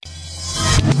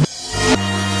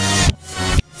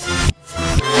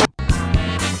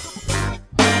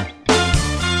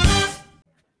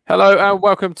Hello and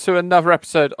welcome to another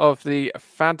episode of the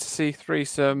Fantasy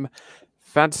Threesome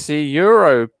Fantasy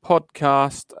Euro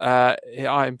podcast.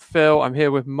 I'm Phil. I'm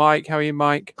here with Mike. How are you,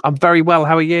 Mike? I'm very well.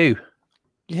 How are you?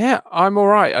 Yeah, I'm all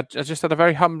right. I just had a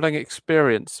very humbling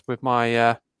experience with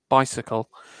my bicycle.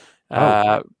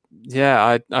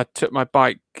 Yeah, I took my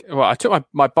bike. Well, I took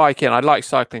my bike in. I like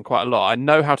cycling quite a lot. I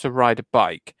know how to ride a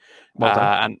bike. Well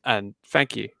done. And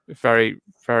thank you. Very,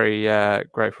 very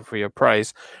grateful for your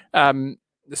praise.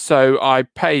 So I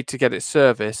paid to get it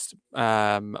serviced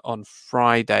on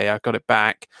Friday. I got it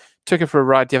back, took it for a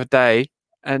ride the other day,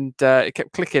 and it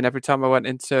kept clicking every time I went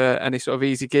into any sort of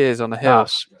easy gears on a hill.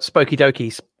 Spokey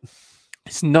dokies.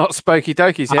 It's not Spokey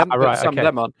Dokies. He hadn't put some okay. of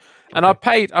them on. And I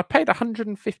paid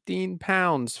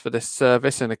 £115 for this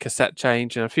service and a cassette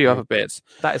change and a few other bits.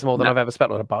 That is more than I've ever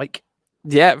spent on a bike.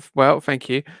 Yeah, well, thank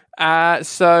you.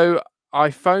 So I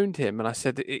phoned him and I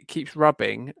said it keeps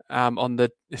rubbing on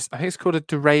the. I think it's called a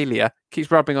derailleur.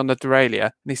 Keeps rubbing on the derailleur,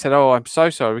 and he said, "Oh, I'm so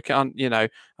sorry. We can't. I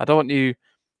don't want you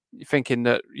thinking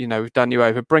that we've done you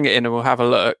over. Bring it in and we'll have a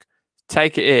look.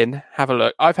 Take it in, have a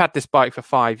look. I've had this bike for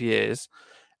 5 years,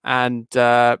 and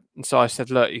so I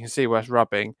said, look, you can see where it's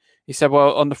rubbing. He said,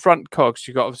 well, on the front cogs,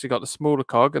 you've obviously got the smaller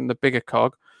cog and the bigger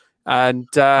cog." And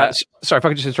sorry if I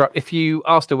could just interrupt. If you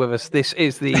are still with us, this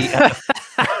is the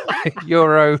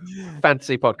Euro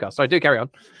Fantasy podcast. Sorry, do carry on.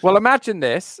 Well, imagine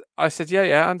this. I said, yeah,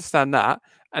 I understand that.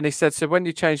 And he said, so when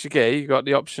you change the gear, you got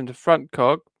the option to front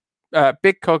cog,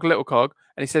 big cog, little cog.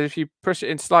 And he said, if you push it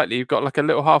in slightly, you've got like a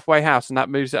little halfway house, and that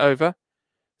moves it over,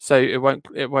 so it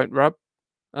won't rub.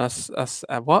 That's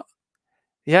what?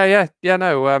 Yeah.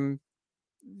 No.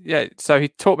 Yeah. So he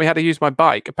taught me how to use my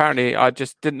bike. Apparently, I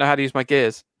just didn't know how to use my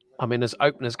gears. I mean, as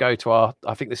openers go to I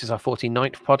think this is our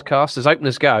 49th podcast. As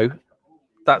openers go,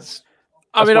 that's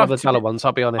one of the duller ones.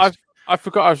 I'll be honest. I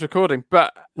forgot I was recording,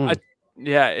 but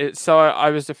so I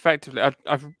was effectively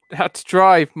I've had to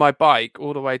drive my bike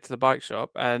all the way to the bike shop,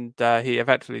 and he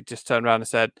eventually just turned around and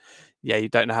said, "Yeah, you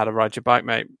don't know how to ride your bike,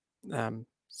 mate."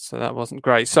 So that wasn't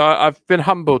great. So I've been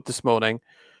humbled this morning.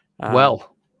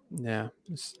 Well, yeah.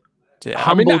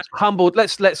 Humbled.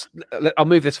 I'll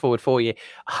move this forward for you.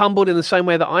 Humbled in the same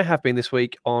way that I have been this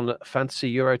week on Fantasy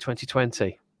Euro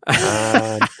 2020.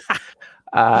 I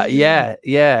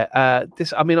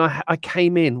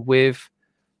came in with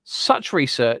such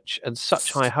research and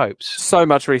such high hopes. So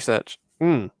much research.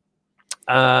 And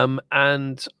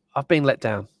I've been let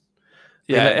down.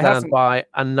 Let down by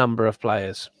a number of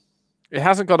players. It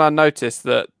hasn't gone unnoticed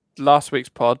that last week's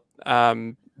pod,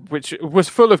 which was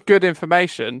full of good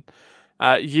information,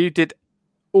 you did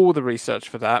all the research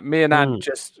for that. Me and Anne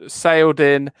just sailed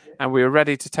in, and we were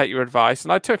ready to take your advice.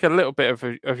 And I took a little bit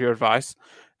of your advice.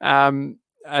 But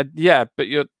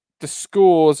the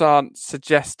scores aren't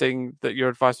suggesting that your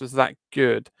advice was that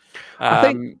good.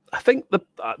 I think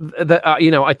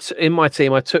in my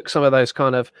team, I took some of those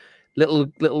kind of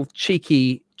little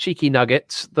cheeky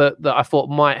nuggets that I thought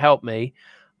might help me,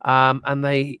 and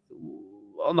they,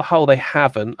 on the whole, they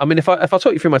haven't. I mean, if I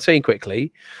talk you through my team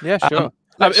quickly, yeah, sure.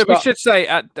 We should say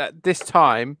at this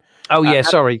time. Oh yeah,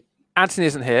 sorry, Anthony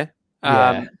isn't here.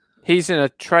 He's in a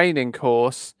training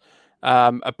course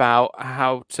about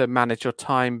how to manage your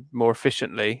time more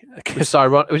efficiently.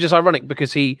 Which is ironic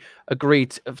because he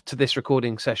agreed to this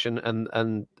recording session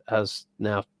and has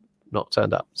now not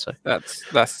turned up. So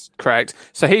that's correct.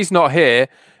 So he's not here.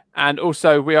 And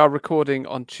also, we are recording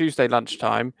on Tuesday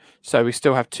lunchtime, so we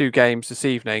still have 2 games this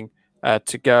evening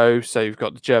to go. So you've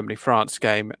got the Germany-France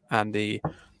game and the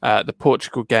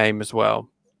Portugal game as well.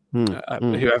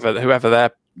 Whoever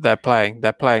they're playing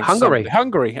Hungary.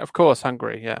 Hungary, of course,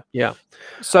 Hungary. Yeah.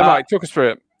 So, Mike, talk us through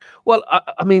it. Well,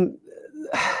 I mean,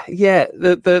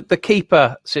 the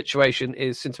keeper situation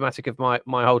is symptomatic of my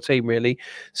whole team, really.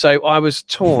 So I was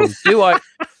torn.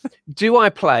 Do I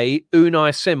play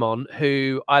Unai Simon,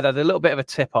 who I'd had a little bit of a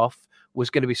tip off, was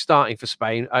going to be starting for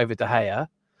Spain over De Gea,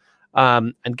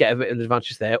 and get a bit of an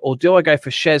advantage there, or do I go for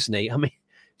Szczesny? I mean,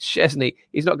 Szczesny,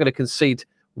 he's not going to concede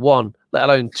 1, let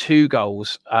alone 2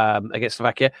 goals against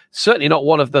Slovakia. Certainly not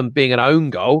one of them being an own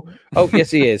goal. Oh,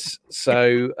 yes, he is.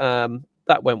 So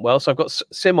that went well. So I've got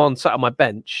Simon sat on my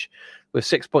bench with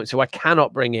 6 points, who I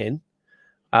cannot bring in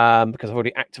because I've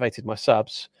already activated my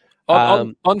subs.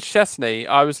 On Szczesny,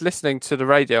 I was listening to the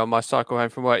radio on my cycle home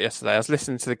from work yesterday. I was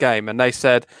listening to the game, and they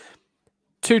said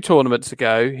 2 tournaments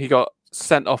ago he got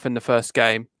sent off in the first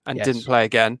game and didn't play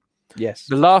again. Yes.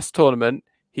 The last tournament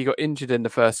he got injured in the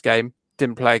first game,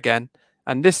 didn't play again,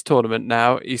 and this tournament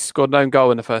now he's scored no own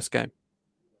goal in the first game.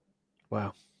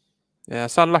 Wow. Yeah,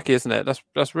 it's unlucky, isn't it?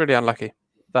 That's really unlucky.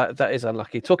 That is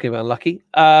unlucky. Talking about unlucky,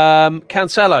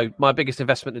 Cancelo, my biggest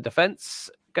investment in defence,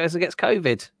 goes against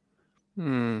COVID.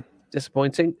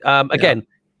 Disappointing. Again,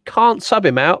 can't sub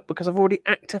him out because I've already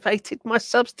activated my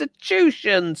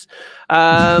substitutions.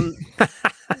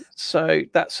 So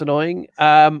that's annoying.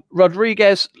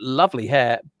 Rodriguez, lovely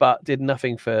hair, but did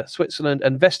nothing for Switzerland.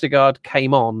 And Vestergaard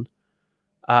came on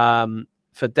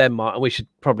for Denmark. And we should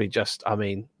probably just,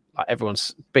 like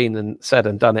everyone's been and said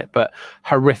and done it, but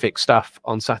horrific stuff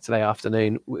on Saturday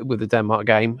afternoon with the Denmark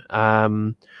game.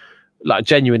 Like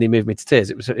genuinely moved me to tears.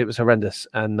 It was horrendous.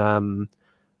 And I'm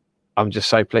just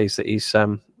so pleased that he's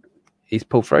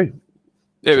pulled through.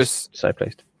 So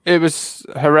pleased. It was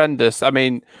horrendous.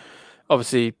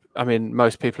 Obviously,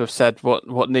 most people have said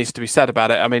what needs to be said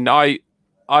about it. I'm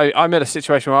in a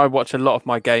situation where I watch a lot of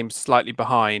my games slightly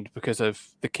behind because of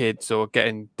the kids or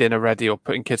getting dinner ready or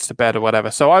putting kids to bed or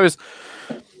whatever. So I was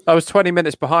 20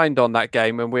 minutes behind on that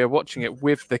game when we were watching it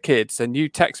with the kids. And you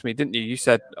text me, didn't you? You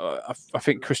said, I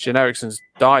think Christian Eriksen's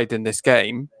died in this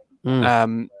game.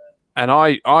 And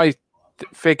I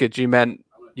figured you meant,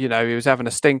 he was having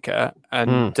a stinker,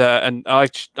 and I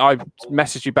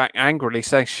messaged you back angrily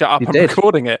saying, "Shut up! I'm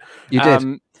recording it." You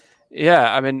did,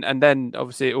 yeah. And then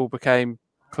obviously it all became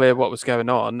clear what was going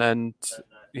on, and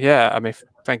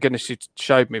thank goodness you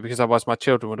showed me, because otherwise my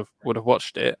children would have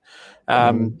watched it.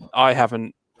 I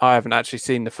haven't actually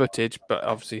seen the footage, but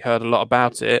obviously heard a lot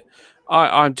about it.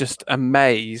 I'm just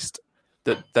amazed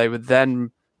that they were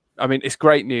then. It's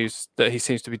great news that he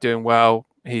seems to be doing well.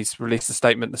 He's released a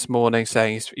statement this morning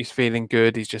saying he's feeling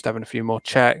good. He's just having a few more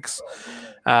checks,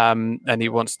 and he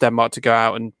wants Denmark to go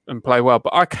out and play well.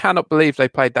 But I cannot believe they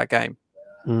played that game.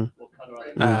 Well,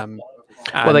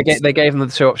 they gave them the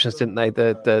two options, didn't they?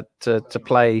 To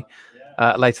play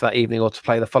later that evening or to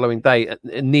play the following day.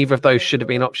 Neither of those should have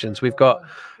been options. We've got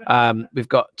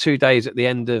 2 days at the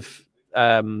end of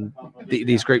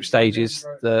these group stages,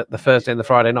 the Thursday and the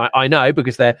Friday night. I know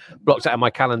because they're blocked out of my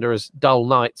calendar as dull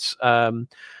nights. They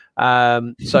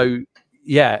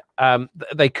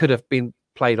could have been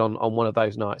played on one of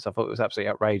those nights. I thought it was absolutely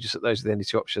outrageous that those are the only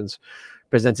two options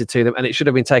presented to them, and it should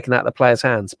have been taken out of the players'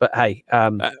 hands. But hey,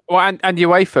 and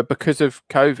UEFA, because of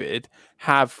COVID,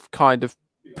 have kind of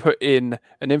put in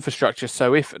an infrastructure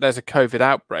so if there's a COVID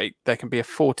outbreak, there can be a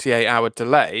 48-hour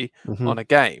delay on a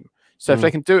game. So if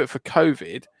they can do it for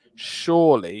COVID,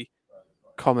 surely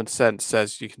common sense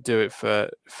says you can do it for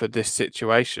this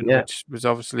situation, which was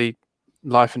obviously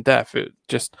life and death. It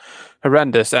just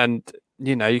horrendous. And,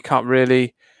 you can't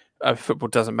really, football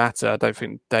doesn't matter. I don't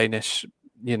think Danish,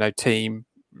 team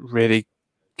really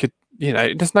could,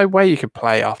 there's no way you could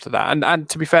play after that. And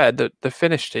to be fair, the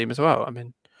Finnish team as well.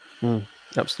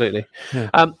 Absolutely. Yeah.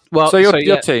 So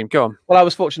your team, go on. Well, I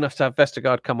was fortunate enough to have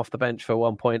Vestergaard come off the bench for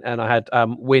 1 point, and I had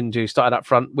Wind, who started up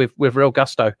front with real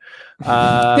gusto.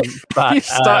 But you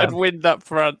started Wind up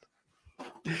front.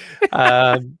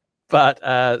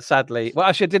 But sadly, well,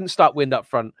 actually, I didn't start Wind up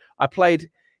front. I played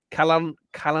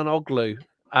Kalanoglu,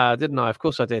 didn't I? Of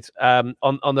course I did.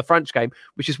 On the French game,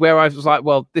 which is where I was like,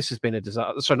 well, this has been a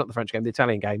disaster. Sorry, not the French game, the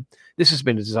Italian game. This has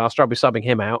been a disaster. I'll be subbing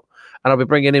him out, and I'll be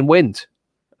bringing in Wind.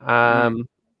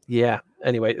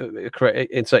 Anyway,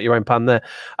 insert your own pun there.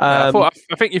 I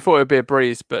think you thought it would be a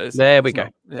breeze, but there we go.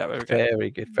 Yeah, there we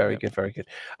go. Very good.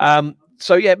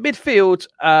 Midfield,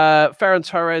 Ferran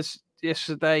Torres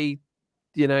yesterday,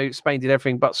 Spain did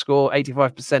everything but score.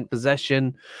 85%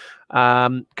 possession.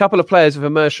 Couple of players have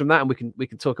emerged from that, and we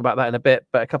can talk about that in a bit,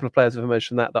 but a couple of players have emerged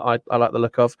from that I like the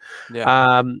look of.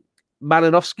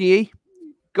 Malinovsky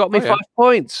got me 5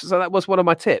 points. So that was one of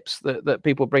my tips that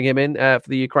people bring him in for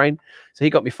the Ukraine. So he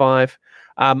got me 5.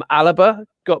 Alaba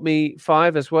got me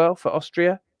 5 as well for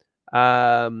Austria.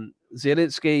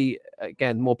 Zielinski,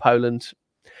 again, more Poland.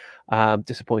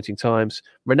 Disappointing times.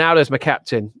 Ronaldo's my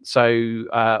captain.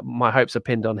 So my hopes are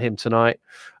pinned on him tonight.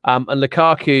 And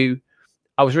Lukaku,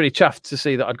 I was really chuffed to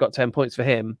see that I'd got 10 points for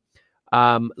him.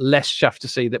 Less chuffed to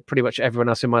see that pretty much everyone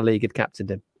else in my league had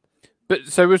captained him. But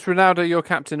so was Ronaldo your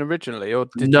captain originally, or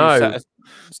did no? You set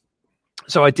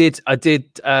So I did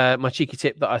my cheeky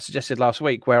tip that I suggested last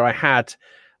week, where I had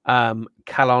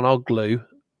Kalanoglu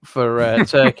for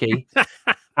Turkey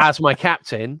as my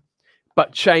captain,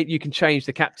 but you can change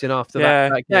the captain after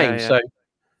that game. So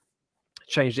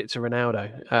changed it to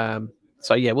Ronaldo.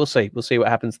 So we'll see what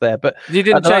happens there. But you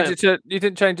didn't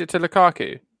change it to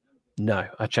Lukaku. No,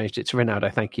 I changed it to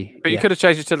Ronaldo. Thank you. But you could have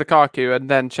changed it to Lukaku and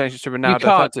then changed it to Ronaldo. If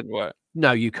that didn't work.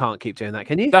 No, you can't keep doing that,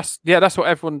 can you? That's what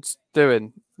everyone's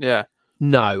doing. Yeah.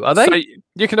 No, are they? So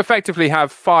you can effectively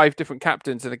have 5 different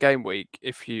captains in a game week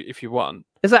if you want.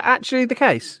 Is that actually the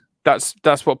case?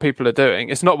 That's what people are doing.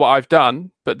 It's not what I've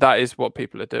done, but that is what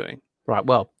people are doing. Right.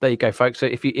 Well, there you go, folks. So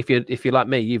if you're like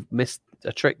me, you've missed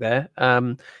a trick there.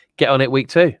 Get on it week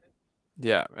 2.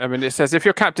 Yeah, I mean, it says if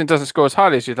your captain doesn't score as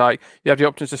highly as you'd like, you have the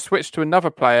option to switch to another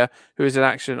player who is in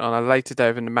action on a later day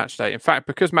within the match day. In fact,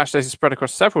 because match days are spread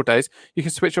across several days, you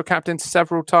can switch your captain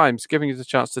several times, giving you the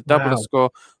chance to double the Wow. score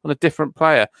on a different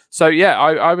player. So, yeah,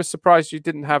 I was surprised you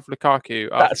didn't have Lukaku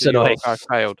That's after annoying. your guy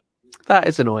failed. That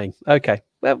is annoying. Okay,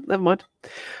 well, never mind.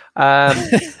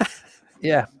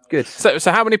 Yeah, good.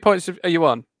 So how many points are you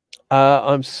on?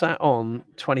 I'm sat on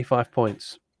 25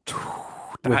 points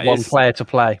with one player to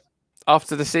play.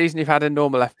 After the season you've had in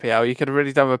normal FPL, you could have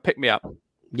really done with a pick-me-up.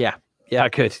 Yeah, I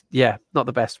could. Yeah, not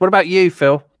the best. What about you,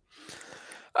 Phil?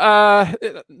 Not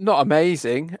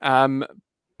amazing,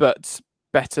 but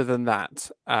better than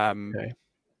that. Okay.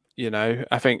 You know,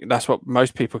 I think that's what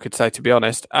most people could say. To be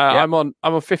honest, I'm on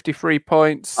 53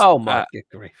 points. Oh my good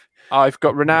grief! I've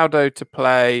got Ronaldo to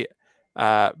play,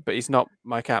 but he's not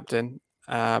my captain.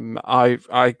 I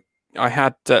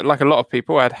had like a lot of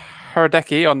people, I had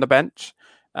Herdecki on the bench.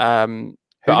 But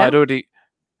I'd already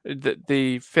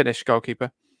the Finnish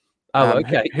goalkeeper.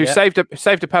 Okay. Who saved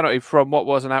a penalty from what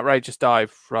was an outrageous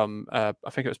dive from I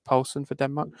think it was Poulsen for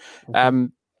Denmark. But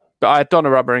I had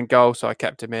Donnarumma in goal, so I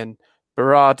kept him in.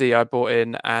 Berardi I bought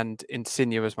in, and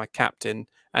Insigne was my captain.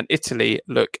 And Italy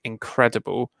look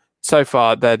incredible so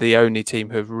far. They're the only team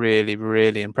who have really,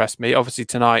 really impressed me. Obviously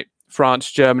tonight, France,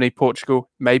 Germany, Portugal,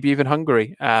 maybe even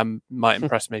Hungary might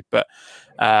impress me. But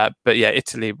yeah,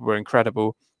 Italy were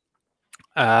incredible.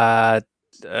 Zielinski,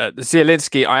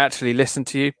 I actually listened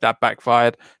to you. That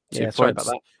backfired. 2 points. Sorry about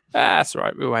that. That's all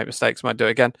right. We'll make mistakes. Might do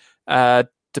it again.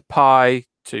 Depay,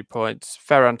 2 points.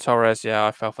 Ferran Torres, yeah,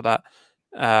 I fell for that.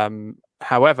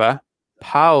 However,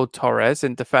 Pau Torres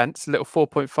in defence, little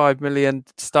 4.5 million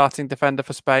starting defender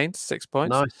for Spain, 6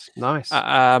 points. Nice.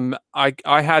 I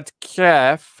had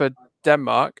Kjær for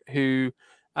Denmark, who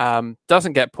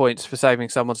doesn't get points for saving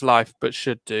someone's life, but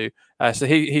should do. So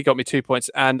he got me 2 points,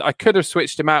 and I could have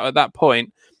switched him out at that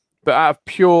point, but out of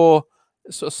pure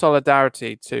sort of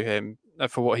solidarity to him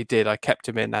for what he did, I kept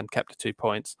him in and kept the 2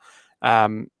 points.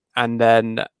 And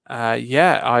then,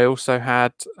 I also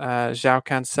had João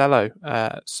Cancelo.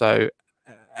 So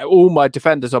all my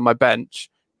defenders on my bench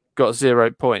got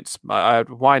 0 points. I had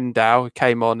Wijndal, who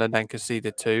came on and then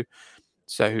conceded 2.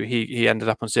 So he ended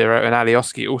up on 0. And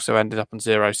Alioski also ended up on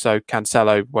 0. So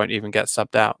Cancelo won't even get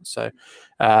subbed out. So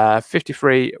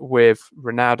 53 with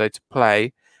Ronaldo to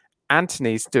play.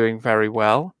 Antony's doing very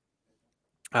well,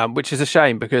 which is a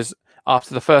shame because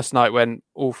after the first night when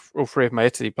all three of my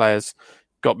Italy players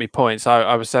got me points,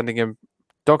 I was sending him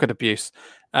dogged abuse.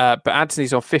 But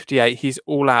Antony's on 58. He's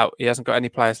all out. He hasn't got any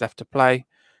players left to play.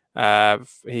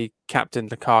 He captained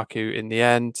Lukaku in the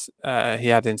end. He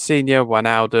had Insigne,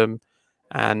 Wijnaldum,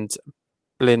 and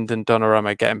Blind and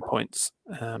Donnarumma getting points.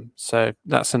 So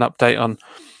that's an update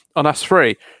on us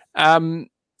three.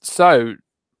 So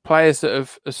players that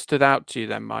have stood out to you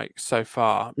then, Mike, so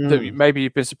far, that maybe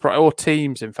you've been surprised, or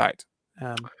teams, in fact.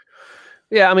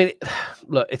 Yeah, I mean,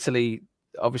 look, Italy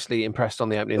obviously impressed on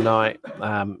the opening night.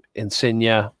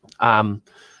 Insigne, not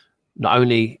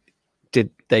only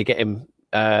did they get him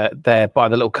there by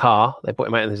the little car, they brought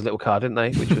him out in his little car, didn't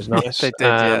they? Which was nice. They did,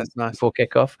 yeah, nice. Before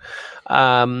kickoff.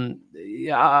 I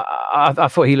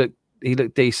thought he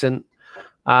looked decent.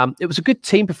 It was a good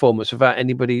team performance without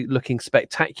anybody looking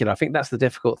spectacular. I think that's the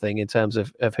difficult thing in terms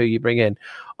of who you bring in.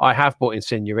 I have brought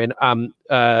Insigne in.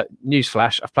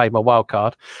 Newsflash, I've played my wild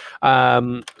card.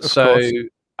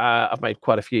 I've made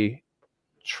quite a few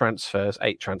transfers,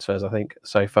 8 transfers, I think,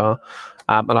 so far.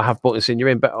 And I have brought Insigne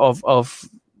in. But of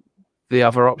the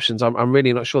other options, I'm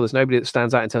really not sure. There's nobody that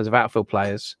stands out in terms of outfield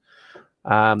players.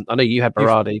 I know you had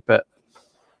Berardi, but...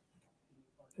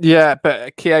 Yeah,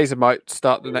 but Chiesa might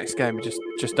start the next game. We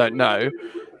just don't know.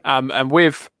 And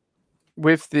with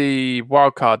the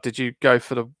wild card, did you go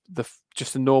for the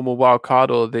just a normal wild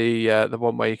card or the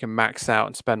one where you can max out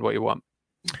and spend what you want?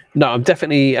 No, I'm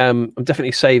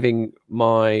definitely saving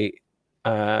my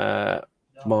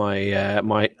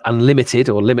my unlimited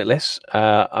or limitless.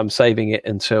 I'm saving it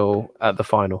until the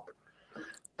final.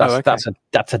 That's a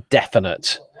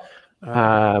definite.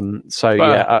 We'll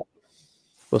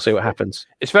see what happens.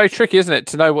 It's very tricky, isn't it,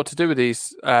 to know what to do with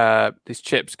these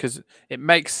chips, because it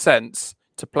makes sense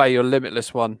to play your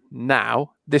limitless one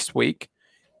now, this week,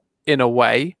 in a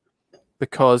way,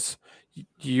 because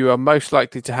you are most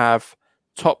likely to have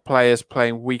top players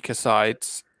playing weaker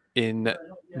sides in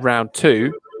round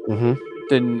 2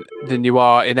 than you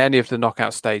are in any of the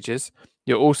knockout stages.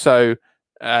 You're also,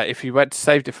 if you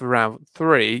saved it for round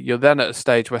 3, you're then at a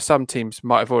stage where some teams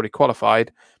might have already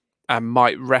qualified and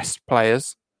might rest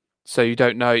players. So you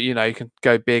don't know, you can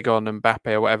go big on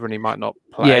Mbappe or whatever, and he might not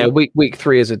play. Yeah, week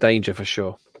 3 is a danger for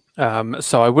sure.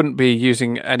 So I wouldn't be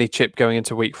using any chip going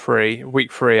into week 3.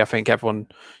 Week 3, I think everyone,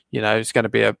 is going to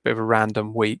be a bit of a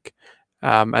random week.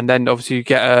 And then obviously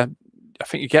I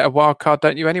think you get a wild card,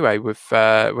 don't you? Anyway, with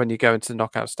when you go into the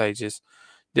knockout stages,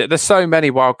 there's so many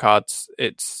wild cards.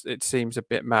 It seems a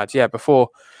bit mad. Yeah, before,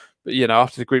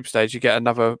 after the group stage, you get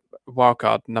another wild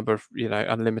card number of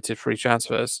unlimited free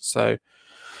transfers. So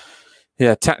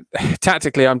yeah,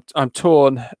 tactically, I'm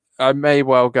torn. I may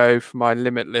well go for my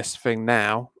limitless thing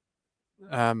now.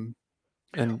 And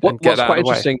get what's that quite away.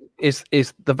 interesting is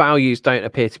the values don't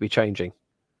appear to be changing.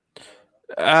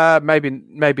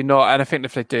 Maybe not. And I think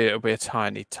if they do, it'll be a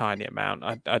tiny amount.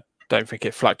 I don't think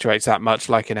it fluctuates that much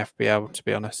like in FPL, to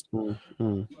be honest.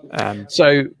 Mm-hmm.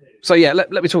 So yeah,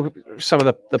 let me talk some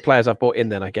of the players I've bought in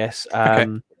then, I guess. Okay.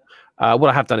 What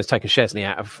I have done is taken Szczesny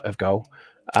out of goal.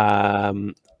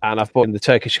 And I've bought in the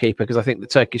Turkish keeper because I think the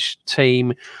Turkish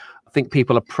team, I think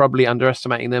people are probably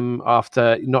underestimating them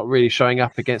after not really showing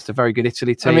up against a very good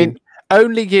Italy team. I mean,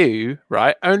 only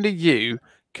you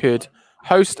could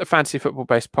host a fantasy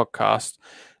football-based podcast,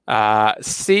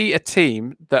 see a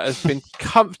team that has been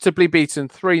comfortably beaten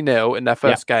 3-0 in their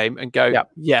first game and go,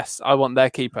 yes, I want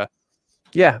their keeper.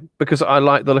 Yeah, because I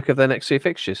like the look of their next 2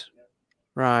 fixtures.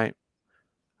 Right.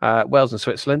 Wales and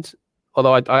Switzerland.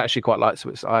 Although I actually quite like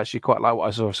Switzerland. I actually quite like what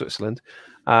I saw of Switzerland.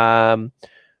 But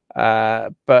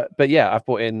yeah, I've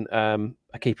bought in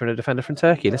a keeper and a defender from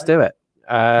Turkey. Let's do it.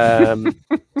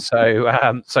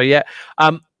 So yeah.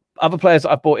 Other players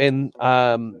that I've bought in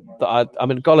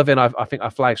Golovin, I think I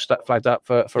flagged up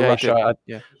for Russia.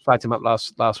 I flagged him up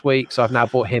last week, so I've now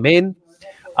bought him in.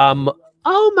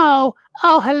 Olmo.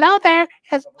 Oh, hello there.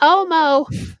 It's Olmo.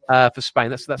 For Spain.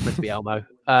 That's meant to be Elmo.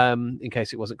 In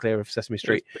case it wasn't clear of Sesame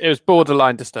Street. It was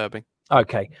borderline disturbing.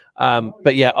 Okay.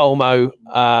 But yeah, Olmo,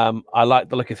 I liked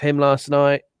the look of him last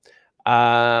night.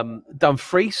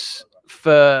 Dumfries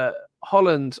for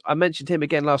Holland. I mentioned him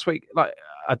again last week. Like,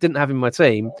 I didn't have him in my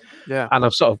team. Yeah. And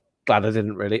I'm sort of glad I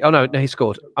didn't really. Oh, no, he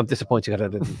scored. I'm disappointed I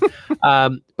didn't.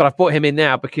 But I've brought him in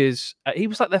now because he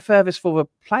was like their furthest forward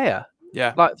player.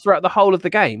 Yeah. Like throughout the whole of the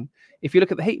game. If you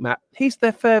look at the heat map, he's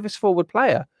their furthest forward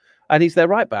player and he's their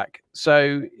right back.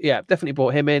 So yeah, definitely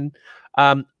brought him in.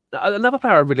 Another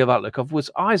player I really like the look of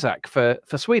was Isaac for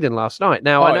Sweden last night.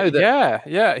 Now I know that.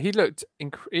 Yeah, he looked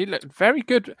very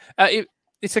good.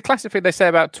 It's a classic thing they say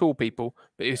about tall people,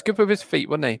 but he was good with his feet,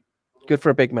 wasn't he? Good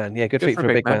for a big man. Yeah, good feet for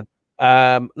a big man.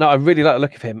 No, I really like the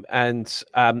look of him. And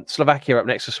Slovakia up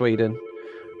next to Sweden,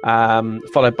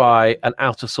 followed by an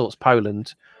out of sorts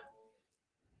Poland.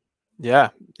 Yeah.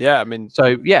 I mean,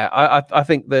 so yeah, I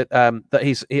think that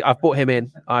I've bought him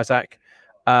in, Isaac.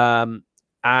 And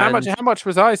how much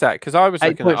was Isaac? Because I was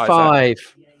looking at 8.5.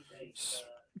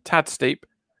 Tad steep.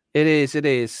 It is.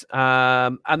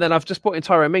 And then I've just bought in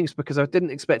Tyrone Mings because I didn't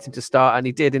expect him to start, and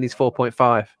he did, and he's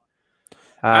 4.5.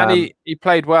 And he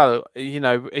played well. I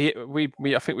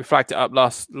think we flagged it up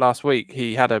last week.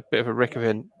 He had a bit of a rick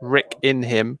in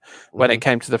him when it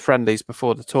came to the friendlies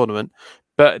before the tournament.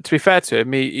 But to be fair to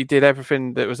him, he did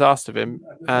everything that was asked of him,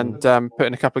 and put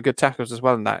in a couple of good tackles as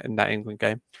well in that England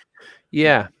game.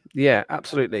 Yeah,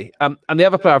 absolutely. And the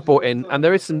other player I've brought in, and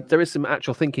there is some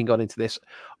actual thinking gone into this.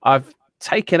 I've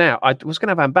taken out. I was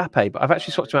going to have Mbappe, but I've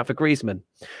actually swapped him out for Griezmann.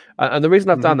 And the reason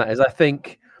I've done that is I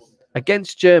think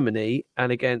against Germany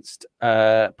and against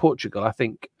Portugal, I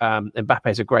think Mbappe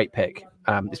is a great pick.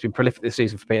 He's been prolific this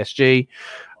season for PSG.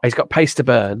 He's got pace to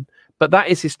burn. But that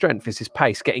is his strength, is his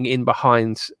pace, getting in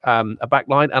behind a back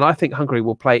line. And I think Hungary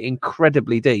will play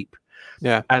incredibly deep.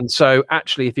 Yeah. And so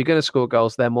actually, if you're going to score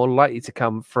goals, they're more likely to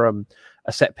come from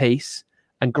a set piece.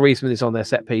 And Griezmann is on their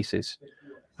set pieces.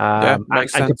 And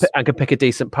can pick a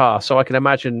decent pass. So I can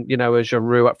imagine, a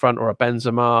Giroud up front or a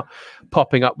Benzema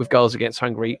popping up with goals against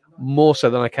Hungary more so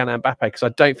than I can Mbappe, because I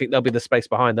don't think there'll be the space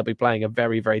behind. They'll be playing a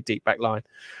very, very deep back line.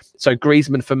 So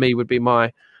Griezmann for me would be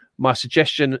my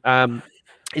suggestion.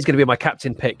 He's going to be my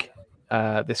captain pick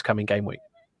this coming game week.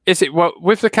 Is it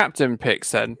with the captain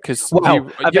picks then? Because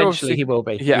eventually he will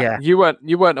be. Yeah, you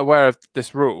weren't aware of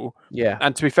this rule. Yeah,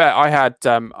 and to be fair, I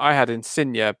had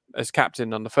Insigne as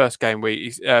captain on the first game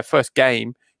week. First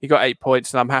game, he got 8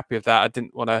 points, and I'm happy with that. I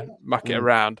didn't want to muck it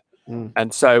around,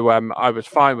 and so I was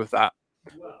fine with that.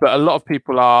 But a lot of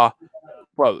people are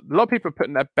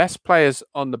putting their best players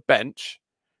on the bench,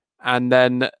 and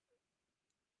then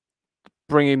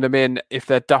bringing them in if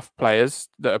they're duff players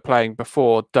that are playing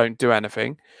before don't do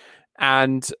anything.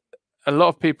 And a lot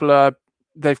of people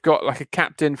they've got like a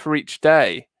captain for each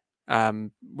day,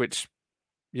 which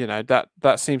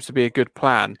that seems to be a good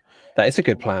plan. That is a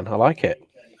good plan. I like it.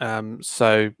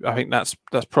 So I think that's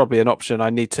probably an option I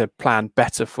need to plan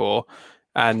better for.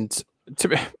 And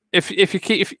if you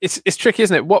keep it's tricky,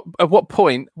 isn't it? At what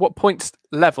points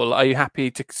level are you happy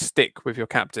to stick with your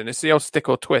captain? It's the old stick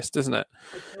or twist, isn't it?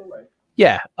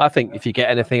 Yeah, I think if you get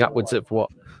anything upwards of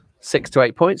 6 to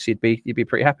 8 points, you'd be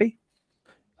pretty happy.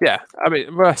 Yeah, I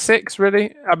mean, well, 6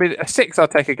 really. I mean, a 6, I'll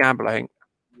take a gamble. I think.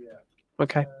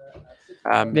 Okay.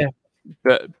 Yeah,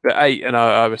 but 8, and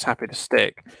I was happy to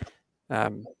stick.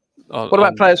 What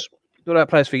about players? What about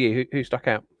players for you? Who stuck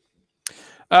out?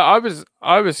 I was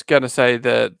going to say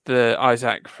that the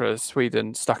Isaac for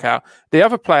Sweden stuck out. The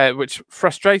other player, which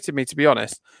frustrated me to be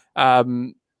honest,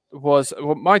 was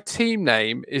my team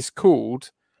name is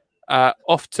called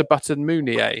Off to Button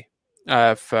Moonier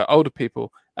for older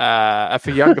people,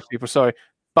 for younger people. Sorry,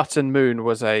 Button Moon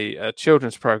was a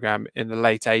children's program in the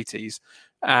late 80s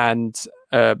and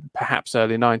perhaps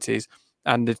early 90s,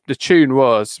 and the tune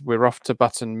was "We're off to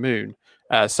Button Moon."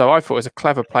 So I thought it was a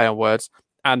clever play on words.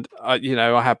 And, I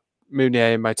have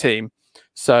Mounier in my team.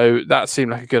 So that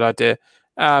seemed like a good idea.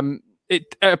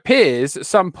 It appears at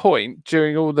some point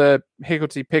during all the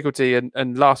higgledy-piggledy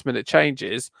and last-minute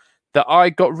changes that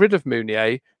I got rid of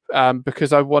Mounier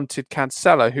because I wanted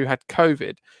Cancelo, who had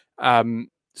COVID.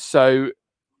 So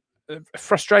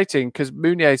frustrating because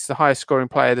Mounier is the highest scoring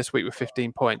player this week with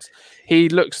 15 points. He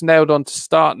looks nailed on to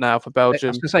start now for Belgium. I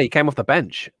was going to say he came off the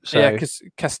bench. So. Yeah, because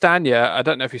Castagna, I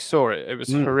don't know if you saw it. It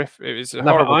was horrific. It was a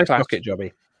another horrible eye clash. socket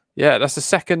jobby. Yeah, that's the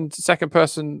second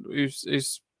person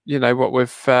who's what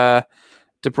with De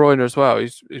Bruyne as well.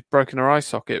 Who's broken her eye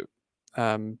socket.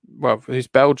 Who's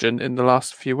Belgian in the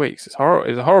last few weeks. It's horrible.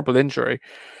 It's a horrible injury.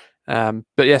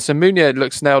 But yeah, so Mounier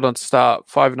looks nailed on to start.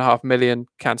 5.5 million.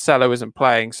 Cancelo isn't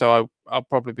playing, so I'll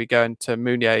probably be going to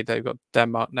Mounier. They've got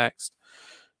Denmark next.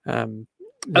 He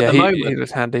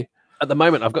looks handy. At the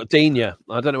moment, I've got Digne.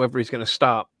 I don't know whether he's going to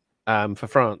start for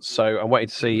France, so I'm waiting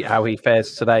to see how he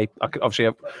fares today. Obviously,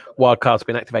 a wild card's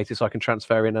been activated, so I can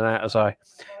transfer in and out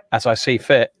as I see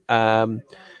fit. Another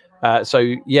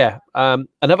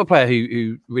player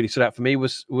who really stood out for me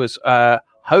was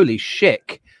Holy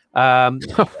Schick.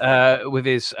 With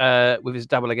his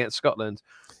double against Scotland.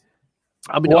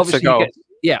 I mean,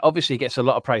 obviously he gets a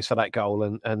lot of praise for that goal,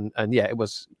 and it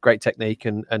was great technique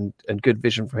and good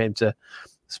vision for him to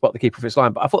spot the keeper of his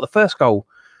line. But I thought the first goal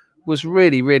was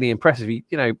really, really impressive. He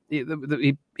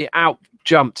out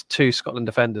jumped 2 Scotland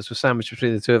defenders, was sandwiched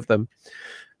between the 2 of them,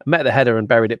 met the header and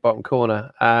buried it bottom corner.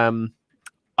 I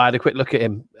had a quick look at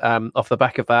him off the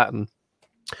back of that, and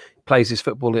plays his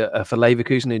football for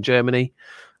Leverkusen in Germany.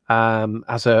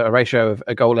 Has a ratio of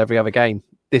a goal every other game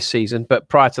this season, but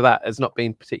prior to that has not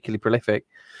been particularly prolific.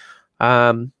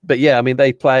 But yeah, I mean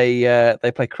they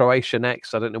play Croatia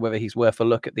next. I don't know whether he's worth a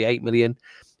look at the 8 million.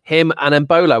 Him and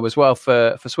Embolo as well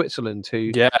for Switzerland,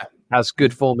 who has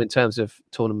good form in terms of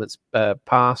tournaments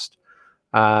past.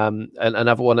 And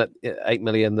another one at 8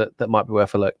 million that might be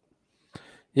worth a look.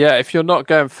 Yeah, if you're not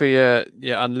going for your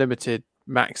unlimited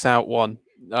max out one,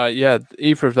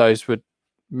 either of those would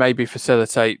maybe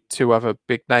facilitate 2 other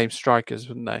big name strikers,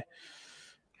 wouldn't they?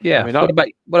 Yeah. I mean,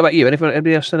 what about you?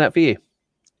 Anybody else stand out for you?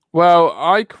 Well,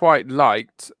 I quite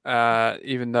liked,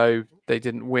 even though they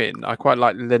didn't win, I quite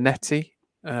liked Linetti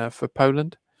for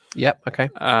Poland. Yep. Okay.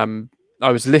 I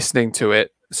was listening to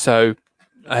it, so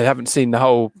I haven't seen the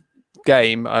whole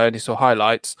game. I only saw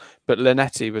highlights, but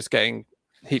Linetti was getting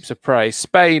heaps of praise.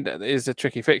 Spain is a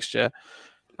tricky fixture.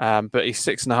 But he's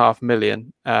 6.5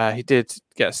 million. He did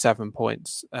get 7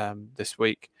 points this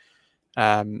week,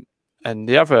 and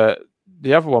the other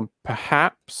one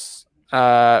perhaps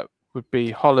would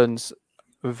be Holland's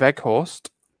Weghorst,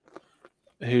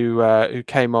 who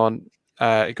came on.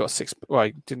 He got 6. Well,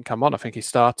 he didn't come on. I think he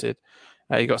started.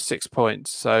 He got 6 points.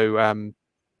 So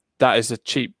that's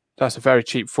a very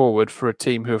cheap forward for a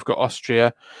team who have got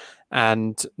Austria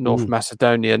and North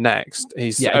Macedonia next.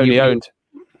 He's only owned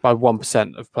by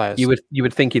 1% of players. You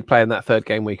would think he'd play in that third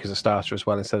game week as a starter as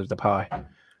well instead of Depay.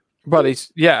 Well, he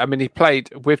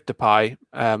played with Depay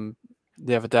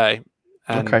the other day,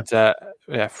 and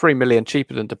 3 million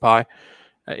cheaper than Depay.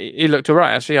 He looked all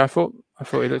right, actually. I thought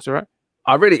he looked all right.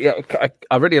 I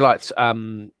really liked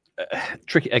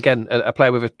tricky again, a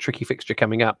player with a tricky fixture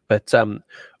coming up, but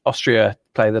Austria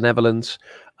play the Netherlands,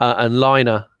 and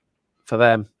Liner for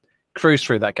them cruise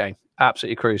through that game.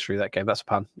 Absolutely cruise through that game. That's a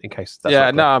pun, in case.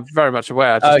 I'm very much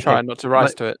aware. I just try not to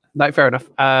rise to it. No, fair enough.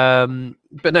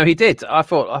 But no, he did. I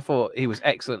thought he was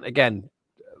excellent. Again,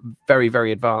 very,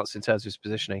 very advanced in terms of his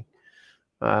positioning.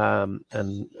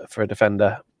 And for a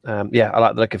defender, I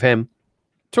like the look of him.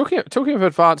 Talking of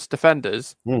advanced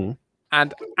defenders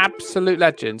and absolute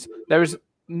legends, there is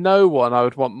no one I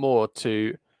would want more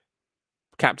to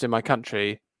captain my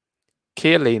country.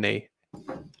 Chiellini.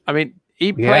 I mean,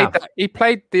 He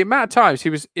played the amount of times he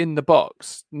was in the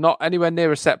box, not anywhere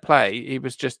near a set play. He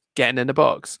was just getting in the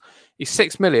box. He's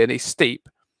 6 million. He's steep.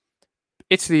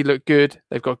 Italy look good.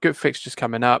 They've got good fixtures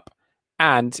coming up,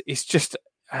 and he's just,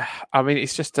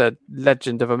 he's just a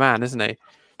legend of a man, isn't he?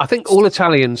 I think all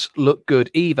Italians look good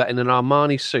either in an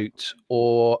Armani suit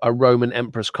or a Roman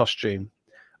emperor's costume.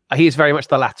 He is very much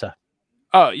the latter.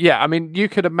 Oh yeah, I mean, you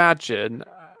could imagine.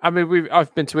 I mean,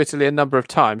 I've been to Italy a number of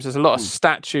times. There's a lot of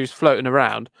statues floating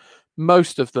around.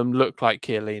 Most of them look like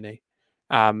Chiellini.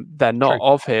 They're not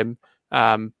of him,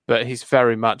 but he's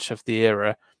very much of the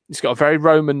era. He's got a very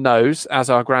Roman nose,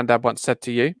 as our granddad once said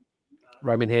to you.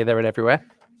 Roman here, there, and everywhere.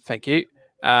 Thank you.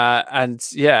 And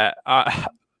yeah,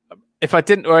 if I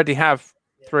didn't already have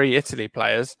 3 Italy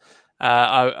players,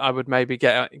 I would maybe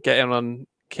get in on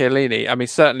Chiellini. I mean,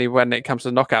 certainly when it comes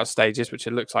to knockout stages, which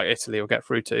it looks like Italy will get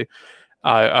through to,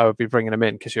 I would be bringing them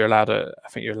in because you're allowed I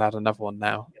think you're allowed another one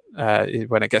now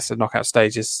when it gets to knockout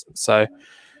stages. So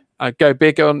go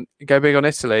big on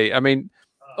Italy. I mean,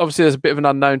 obviously there's a bit of an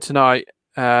unknown tonight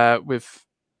with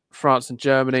France and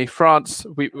Germany. France,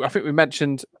 I think we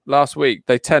mentioned last week,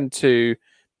 they tend to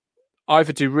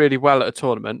either do really well at a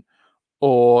tournament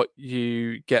or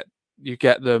you get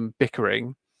them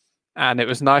bickering. And it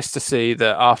was nice to see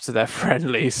that after their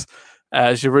friendlies,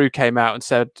 Giroud came out and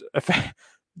said,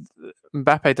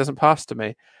 Mbappe doesn't pass to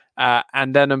me.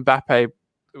 And then Mbappe,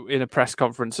 in a press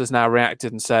conference, has now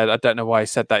reacted and said, I don't know why he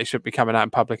said that. He should be coming out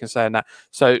in public and saying that.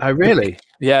 So, oh, really?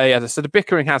 Yeah. So the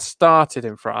bickering has started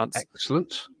in France.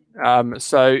 Excellent.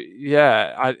 So,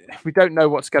 yeah, we don't know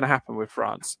what's going to happen with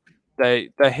France. They're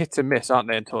hit and miss, aren't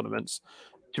they, in tournaments?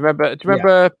 Do you remember?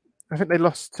 Yeah. I think they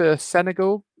lost to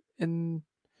Senegal in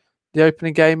the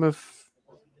opening game of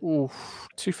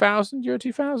 2000, Euro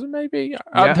 2000, maybe?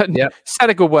 Yeah.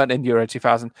 Senegal weren't in Euro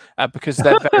 2000 because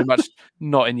they're very much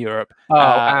not in Europe.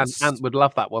 Ant would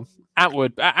love that one.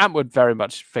 Ant would very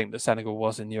much think that Senegal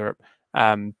was in Europe.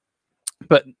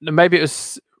 But maybe it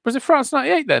was it France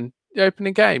 98 then, the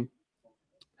opening game?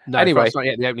 No, anyway, France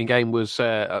 98, the opening game was,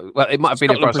 it might have been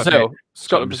Scotland, Brazil.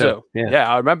 Scotland, Brazil.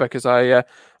 Yeah, I remember because I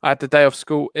had the day off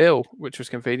school ill, which was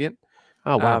convenient.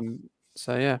 Oh, wow.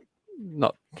 So, yeah.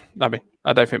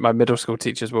 I don't think my middle school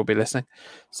teachers will be listening,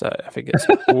 so I think it's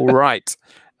all right.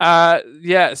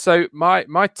 So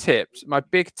my tips, my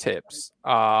big tips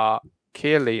are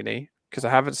Chiellini, because I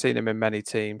haven't seen him in many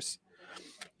teams.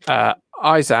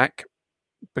 Isaac,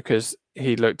 because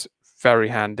he looked very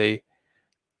handy,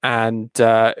 and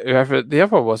whoever the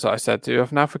other was that I said to,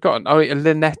 I've now forgotten. Oh,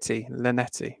 Linetti.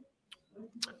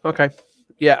 Okay.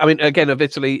 Yeah, I mean, again, of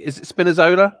Italy, is it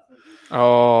Spinazzola?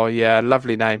 Oh, yeah,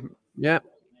 lovely name. Yeah,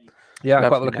 I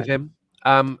quite look at him.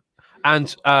 And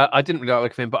I didn't really like the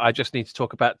look of him, but I just need to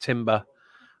talk about Timber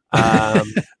because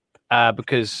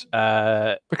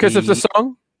of the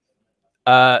song.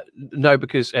 No,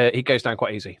 because he goes down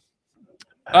quite easy.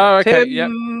 Oh, okay.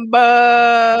 Timber.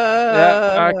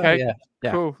 Yeah. Okay. Yeah.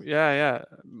 Cool. Yeah.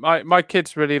 My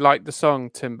kids really like the song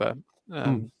Timber,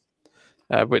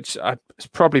 which I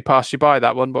probably passed you by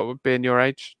that one. What would be in your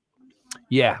age?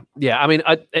 Yeah. I mean,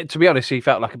 to be honest, he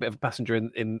felt like a bit of a passenger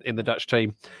in the Dutch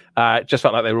team. It just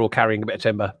felt like they were all carrying a bit of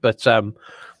timber. But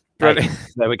brilliant.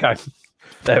 There we go.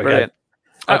 Brilliant.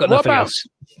 I've got nothing else.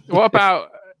 What about?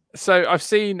 So I've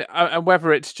seen, and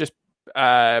whether it's just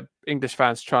English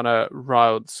fans trying to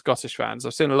rile Scottish fans,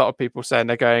 I've seen a lot of people saying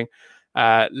they're going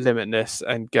limitless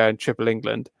and going triple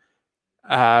England.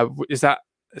 Is that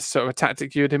sort of a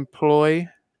tactic you'd employ?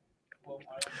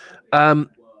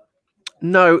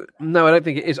 No, I don't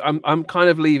think it is. I'm kind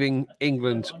of leaving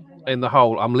England in the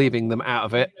hole. I'm leaving them out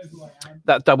of it.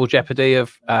 That double jeopardy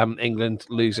of England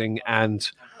losing and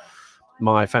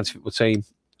my fantasy football team,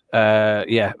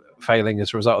 failing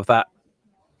as a result of that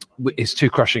is too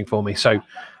crushing for me. So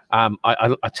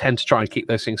I tend to try and keep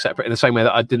those things separate in the same way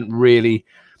that I didn't really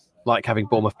like having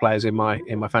Bournemouth players in my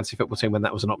fantasy football team when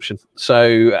that was an option.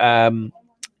 So I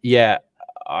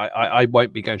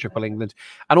won't be going triple England,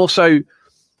 and also.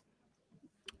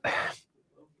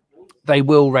 They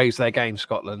will raise their game,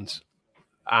 Scotland,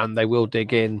 and they will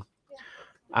dig in.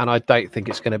 And I don't think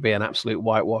it's going to be an absolute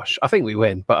whitewash. I think we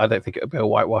win, but I don't think it'll be a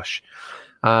whitewash.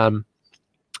 And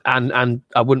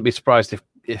I wouldn't be surprised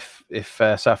if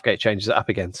Southgate changes it up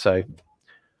again. So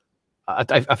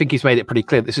I think he's made it pretty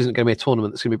clear this isn't going to be a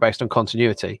tournament that's going to be based on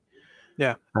continuity.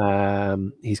 Yeah.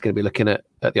 He's going to be looking at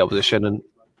the opposition, and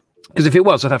because if it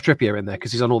was, I'd have Trippier in there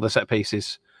because he's on all the set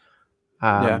pieces.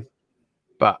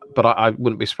 But I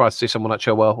wouldn't be surprised to see someone like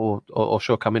Chilwell or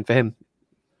Shaw come in for him.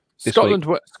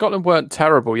 Scotland weren't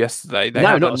terrible yesterday. They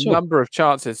had a number of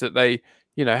chances that they,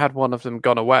 had one of them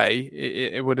gone away.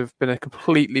 It would have been a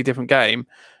completely different game.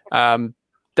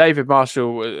 David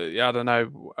Marshall, I don't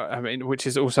know. I mean, which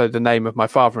is also the name of my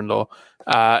father-in-law.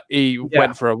 He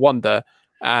went for a wander,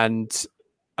 and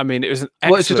I mean, it was an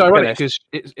excellent finish.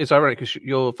 It's ironic because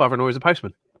your father-in-law is a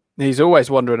postman. He's always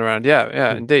wandering around.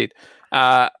 Yeah, indeed.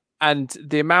 And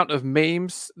the amount of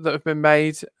memes that have been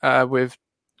made with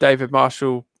David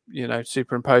Marshall,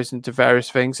 superimposed into various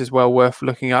things is well worth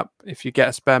looking up if you get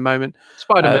a spare moment.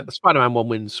 The Spider-Man one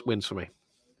wins for me.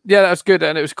 Yeah, that was good,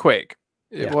 and it was quick.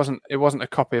 It wasn't a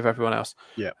copy of everyone else.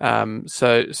 Yeah.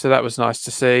 So that was nice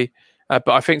to see. But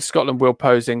I think Scotland will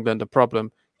pose England a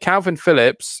problem. Calvin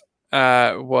Phillips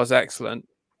was excellent,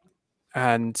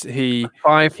 and he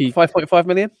 5.5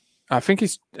 million. I think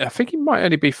he might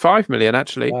only be 5 million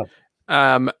actually.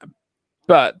 Wow.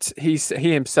 But he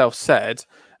himself said,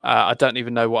 I don't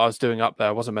even know what I was doing up there.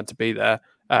 I wasn't meant to be there.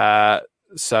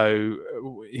 So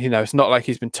it's not like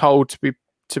he's been told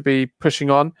to be pushing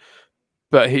on,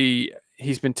 but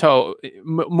he's been told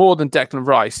more than Declan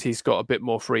Rice. He's got a bit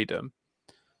more freedom.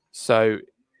 So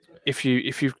if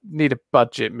you need a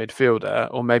budget midfielder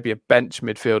or maybe a bench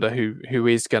midfielder who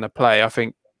is going to play, I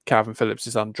think Calvin Phillips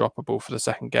is undroppable for the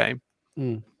second game.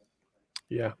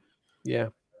 Yeah.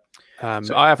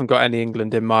 I haven't got any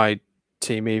England in my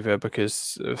team either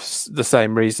because of the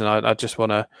same reason. I just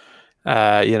want to,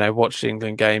 watch the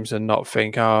England games and not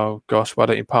think, oh gosh, why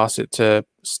don't you pass it to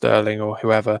Sterling or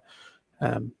whoever?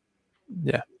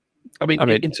 Yeah. I mean,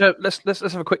 let's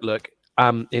have a quick look.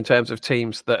 In terms of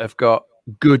teams that have got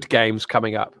good games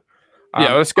coming up.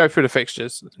 Let's go through the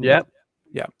fixtures. Yeah.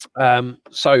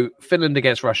 So Finland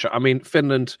against Russia. I mean,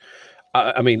 Finland.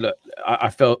 Look, I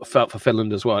felt for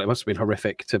Finland as well. It must have been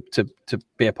horrific to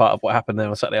be a part of what happened there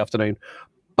on Saturday afternoon.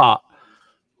 But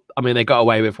I mean, they got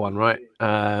away with one, right?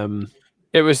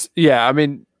 It was, I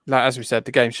mean, like, as we said,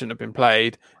 the game shouldn't have been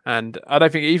played, and I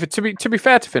don't think either. To be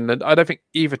fair to Finland, I don't think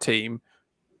either team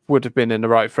would have been in the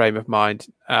right frame of mind.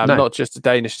 No. Not just the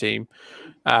Danish team.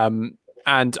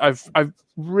 And I've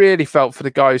really felt for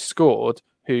the guy who scored,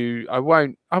 who I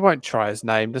won't try his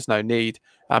name. There's no need.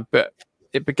 But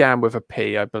it began with a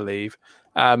P, I believe.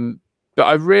 But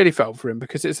I really felt for him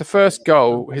because it's the first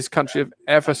goal his country have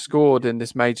ever scored in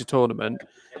this major tournament.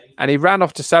 And he ran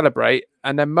off to celebrate.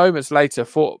 And then moments later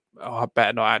thought, I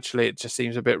better not actually. It just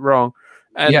seems a bit wrong.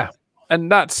 And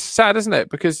that's sad, isn't it?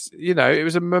 Because, it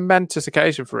was a momentous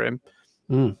occasion for him.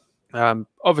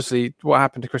 Obviously, what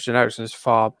happened to Christian Eriksen is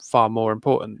far, far more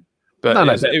important. But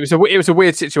it was a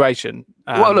weird situation.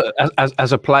 Well, look,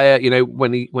 as a player,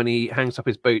 when he hangs up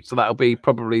his boots, so that'll be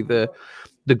probably the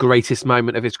greatest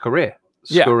moment of his career,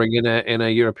 scoring in a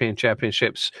European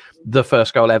Championships, the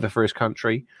first goal ever for his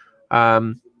country.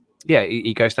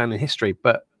 He goes down in history,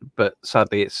 but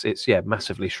sadly, it's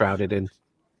massively shrouded in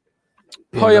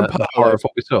the horror of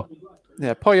what we saw.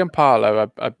 Yeah,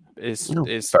 Poyampalo is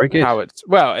very good. How it's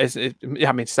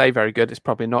say very good. It's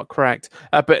probably not correct.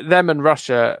 But them and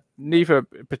Russia, neither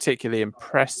particularly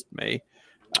impressed me.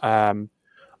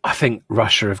 I think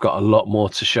Russia have got a lot more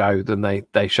to show than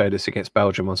they showed us against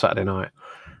Belgium on Saturday night.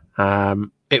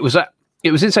 It was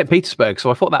in St. Petersburg,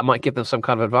 so I thought that might give them some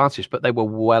kind of advantage, but they were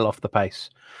well off the pace.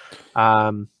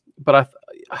 But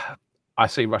I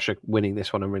see Russia winning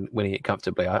this one and winning it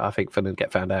comfortably. I think Finland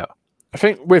get found out. I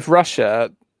think with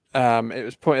Russia, it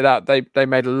was pointed out they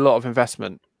made a lot of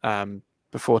investment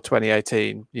before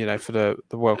 2018, for the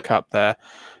World Cup there,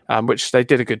 which they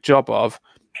did a good job of.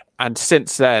 And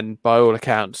since then, by all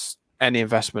accounts, any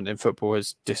investment in football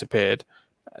has disappeared.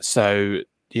 So,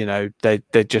 they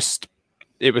just,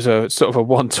 it was a sort of a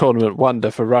one tournament wonder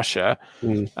for Russia.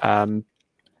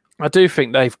 I do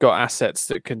think they've got assets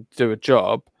that can do a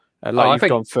job. You've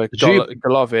gone for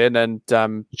Golovin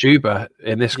and Juba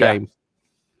in this game.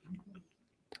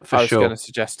 I was going to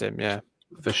suggest him,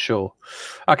 for sure.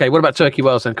 Okay, what about Turkey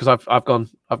Wales then? Because I've gone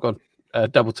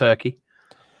double Turkey.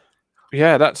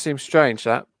 Yeah, that seems strange.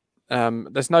 That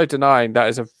there's no denying that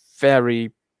is a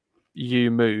very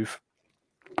you move.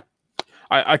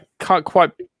 I can't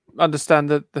quite understand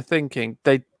the thinking.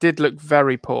 They did look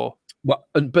very poor. Well,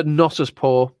 but not as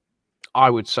poor, I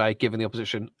would say, given the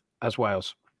opposition, as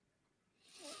Wales.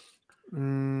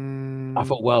 I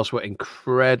thought Wales were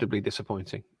incredibly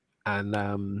disappointing. And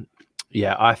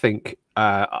I think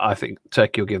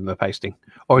Turkey will give them a pasting,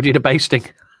 or indeed a basting.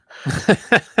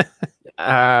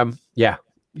 I think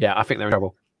they're in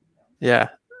trouble. Yeah.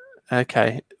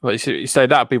 Okay. Well, you say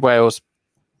that'd be Wales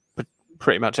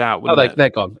pretty much out. They're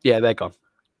gone. Yeah, they're gone.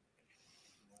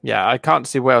 Yeah, I can't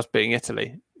see Wales beating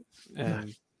Italy.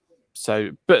 That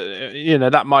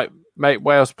might make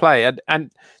Wales play.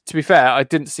 And to be fair, I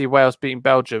didn't see Wales beating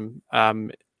Belgium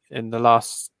in the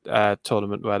last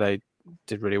tournament where they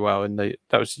did really well in that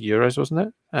was Euros,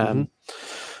 wasn't it?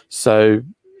 So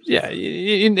yeah,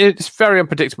 it's very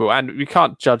unpredictable, and we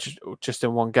can't judge just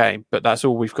in one game. But that's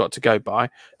all we've got to go by.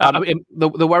 I mean,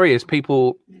 the worry is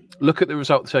people look at the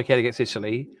result Turkey had against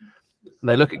Italy. And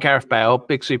they look at Gareth Bale,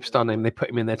 big superstar name. They put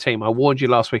him in their team. I warned you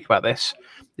last week about this.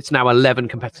 It's now 11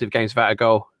 competitive games without a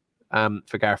goal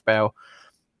for Gareth Bale.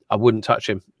 I wouldn't touch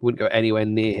him. Wouldn't go anywhere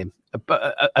near him.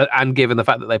 But and given the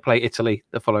fact that they play Italy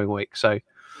the following week, so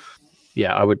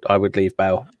yeah, I would leave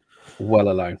Bale well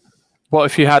alone. What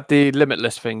if you had the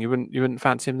limitless thing? You wouldn't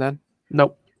fancy him then?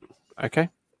 Nope. Okay.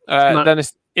 No. Then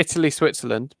it's Italy,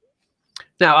 Switzerland.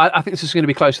 Now I think this is going to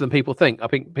be closer than people think. I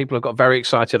think people have got very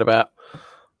excited about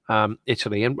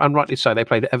Italy, and rightly so. They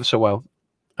played it ever so well.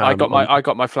 I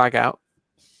got my flag out.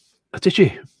 Did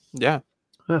you? Yeah.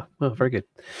 Oh, very good.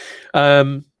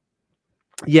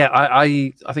 Yeah,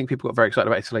 I think people got very excited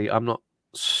about Italy. I'm not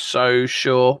so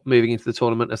sure moving into the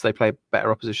tournament as they play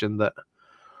better opposition. That,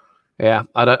 yeah,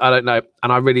 I don't know.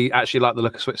 And I really actually like the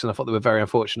look of Switzerland. I thought they were very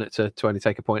unfortunate to only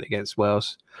take a point against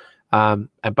Wales. And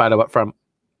Bono up front,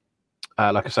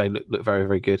 like I say, looked very,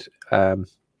 very good. And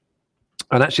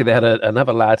actually, they had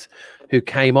another lad who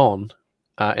came on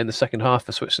in the second half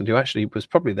for Switzerland, who actually was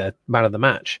probably their man of the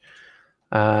match.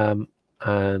 And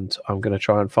I'm going to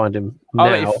try and find him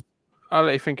now. I'll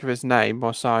let you think of his name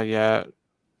whilst I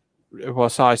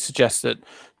suggest that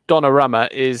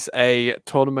Donnarumma is a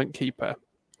tournament keeper.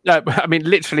 No, I mean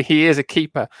literally he is a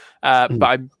keeper.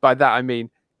 But by that I mean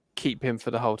keep him for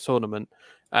the whole tournament.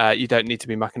 You don't need to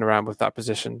be mucking around with that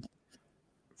position.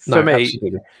 For me,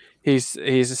 absolutely. He's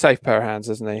a safe pair of hands,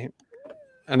 isn't he?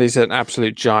 And he's an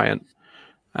absolute giant.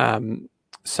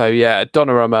 So yeah,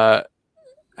 Donnarumma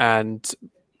and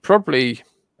probably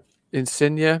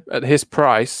Insigne at his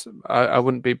price. I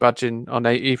wouldn't be budging on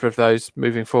either of those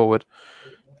moving forward.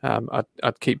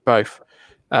 I'd keep both.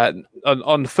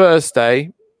 On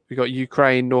Thursday, we got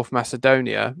Ukraine, North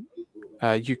Macedonia.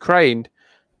 Ukraine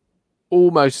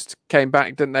almost came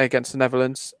back, didn't they, against the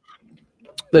Netherlands?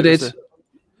 They did.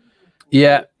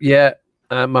 Yeah.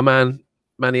 My man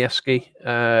Maniewski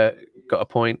got a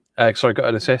point. Got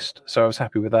an assist. So I was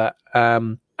happy with that.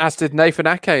 As did Nathan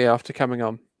Ake after coming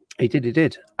on. He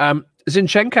did.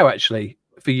 Zinchenko, actually,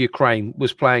 for Ukraine,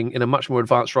 was playing in a much more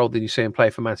advanced role than you see him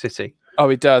play for Man City. Oh,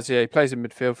 he does, yeah. He plays in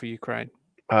midfield for Ukraine.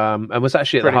 And was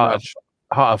actually at the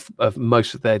heart of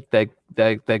most of their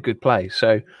good play.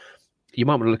 So you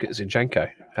might want to look at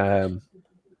Zinchenko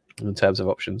in terms of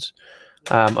options.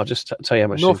 I'll just tell you how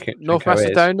much North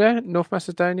Macedonia? Is. North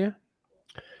Macedonia?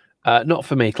 Not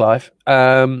for me, Clive.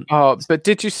 But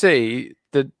did you see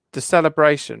the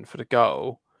celebration for the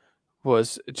goal?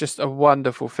 Was just a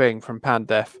wonderful thing from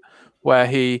Pandev, where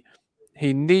it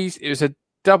was a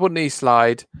double knee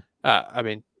slide. I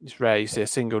mean, it's rare you see a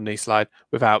single knee slide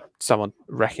without someone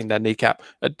wrecking their kneecap.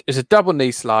 It's a double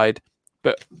knee slide,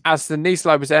 but as the knee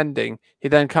slide was ending, he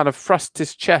then kind of thrust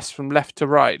his chest from left to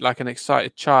right like an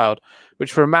excited child,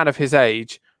 which for a man of his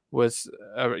age was,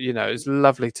 it was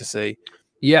lovely to see.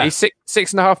 Yeah, he's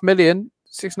 6.5 million.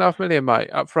 6.5 million, mate,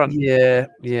 up front. Yeah,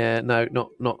 no,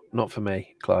 not for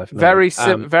me, Clive. No. Very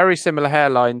similar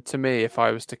hairline to me if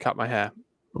I was to cut my hair.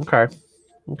 Okay.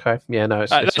 Yeah, no,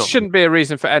 that shouldn't be a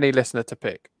reason for any listener to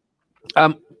pick.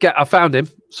 I found him.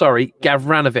 Sorry,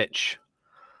 Gavranovic,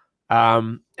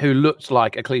 who looked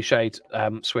like a cliched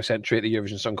Swiss entry at the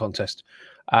Eurovision Song Contest.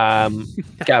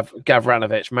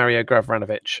 Gavranovic, Mario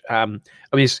Gavranovic. I mean,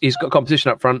 he's got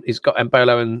competition up front. He's got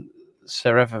Embolo and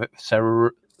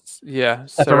Seferovic. Yeah,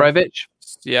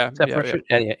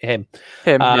 him.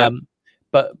 Yeah.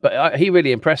 But he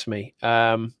really impressed me.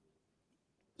 So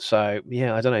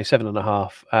yeah, I don't know,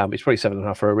 7.5. It's probably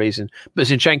 7.5 for a reason. But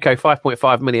Zinchenko,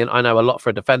 5.5 million. I know a lot for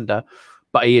a defender,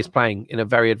 but he is playing in a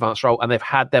very advanced role, and they've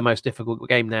had their most difficult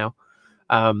game now.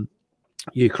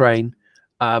 Ukraine.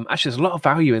 Actually, there's a lot of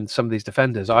value in some of these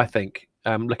defenders. I think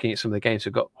looking at some of the games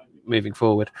we've got moving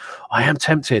forward, I am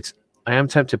tempted by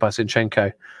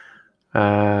Zinchenko.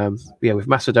 With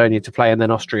Macedonia to play and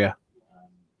then Austria.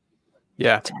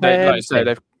 Yeah, like you say,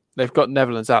 they've got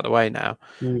Netherlands out of the way now,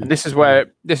 and this is where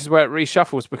it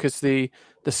reshuffles because the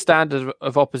standard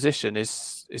of opposition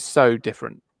is so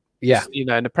different. Yeah,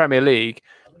 in the Premier League,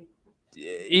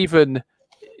 even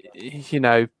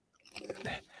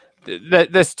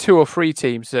there's 2 or 3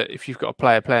 teams that if you've got a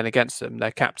player playing against them,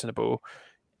 they're captainable.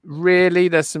 Really,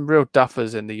 there's some real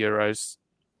duffers in the Euros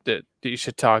that you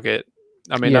should target.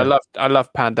 I mean, I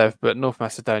love Pandev, but North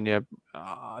Macedonia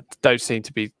don't seem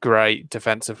to be great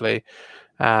defensively.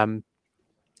 And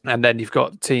then you've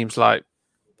got teams like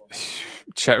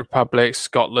Czech Republic,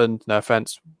 Scotland, no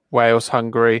offense, Wales,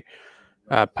 Hungary.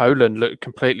 Poland looked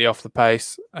completely off the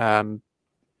pace.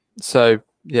 So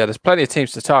yeah, there's plenty of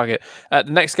teams to target. The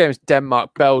next game is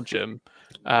Denmark Belgium,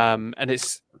 and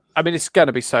it's going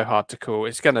to be so hard to call.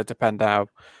 It's going to depend how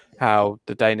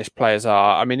the Danish players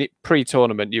are. I mean,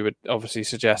 pre-tournament, you would obviously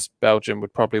suggest Belgium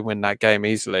would probably win that game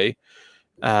easily,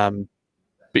 but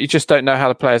you just don't know how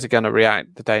the players are going to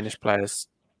react. The Danish players.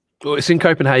 Well, it's in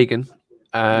Copenhagen,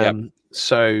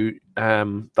 so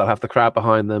they'll have the crowd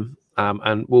behind them.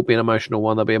 And will be an emotional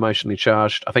one. They'll be emotionally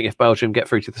charged. I think if Belgium get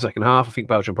through to the second half, I think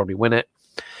Belgium probably win it.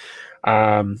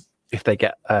 If they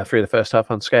get through the first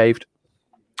half unscathed.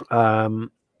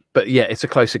 But yeah, it's a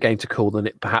closer game to call than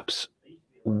it perhaps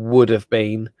would have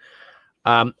been.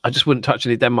 I just wouldn't touch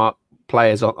any Denmark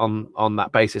players on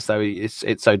that basis, though.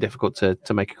 It's so difficult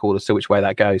to make a call as to which way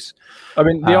that goes. I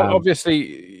mean,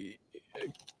 obviously,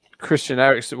 Christian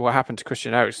Eriksen. What happened to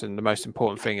Christian Eriksen? The most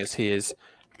important thing is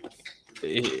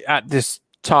at this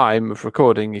time of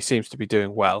recording, he seems to be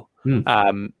doing well.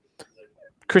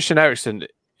 Christian Eriksen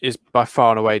is by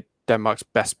far and away Denmark's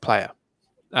best player,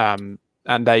 and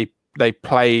they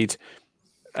played,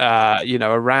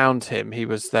 around him. He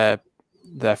was their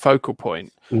focal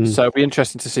point. So it'll be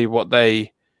interesting to see what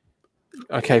they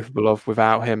are capable of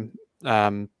without him.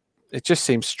 It just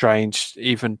seems strange,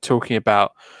 even talking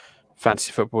about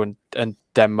fantasy football and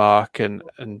Denmark and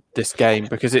this game,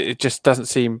 because it just doesn't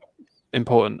seem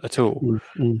important at all.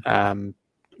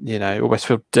 Always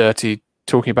feel dirty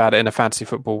talking about it in a fantasy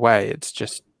football way. It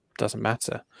just doesn't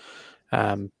matter.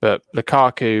 But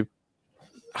Lukaku,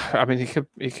 I mean,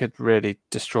 he could really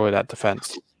destroy that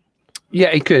defense.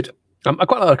 Yeah, he could. I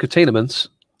quite like Tielemans,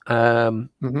 and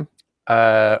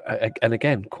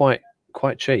again, quite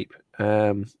cheap.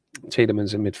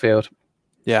 Tielemans in midfield.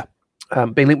 Yeah,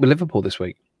 being linked with Liverpool this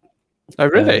week. Oh,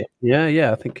 really?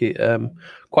 Yeah. I think he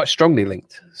quite strongly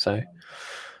linked. So.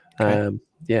 Okay.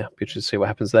 Be interested to see what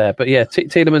happens there. But yeah,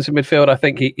 Tielemans in midfield, I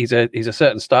think he's a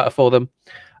certain starter for them.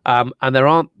 And there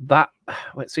aren't that.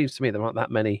 Well, it seems to me there aren't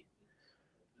that many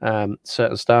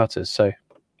certain starters.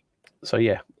 So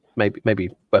yeah, maybe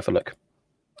worth a look.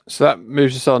 So that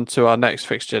moves us on to our next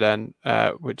fixture then,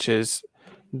 which is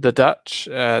the Dutch.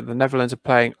 The Netherlands are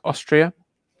playing Austria.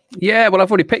 Yeah, well, I've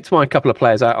already picked my couple of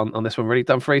players out on this one. Really,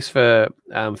 Dumfries for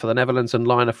the Netherlands and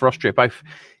Liner for Austria, both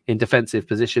in defensive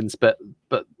positions, but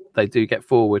they do get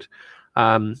forward.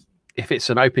 If it's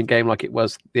an open game like it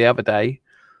was the other day,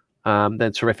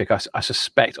 then terrific. I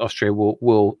suspect Austria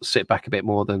will sit back a bit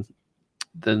more than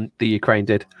the Ukraine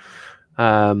did,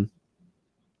 and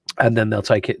then they'll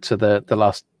take it to the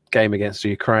last game against the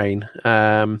Ukraine.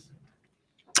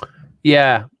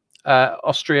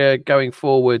 Austria going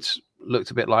forwards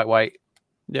looked a bit lightweight.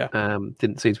 Yeah.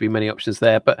 Didn't seem to be many options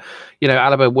there, but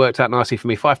Alaba worked out nicely for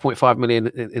me. 5.5 million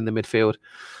in the midfield.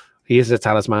 He is a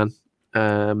talisman.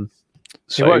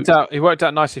 He worked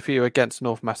out nicely for you against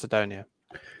North Macedonia.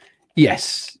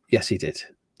 Yes, he did.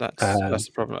 That's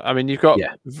the problem. I mean, you've got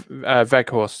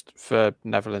Weghorst for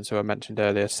Netherlands, who I mentioned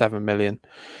earlier, 7 million.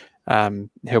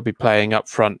 He'll be playing up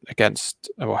front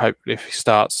against, or hopefully if he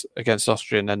starts against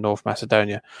Austria and then North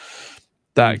Macedonia,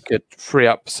 that could free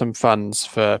up some funds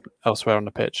for elsewhere on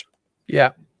the pitch. Yeah,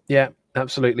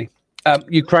 absolutely.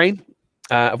 Ukraine,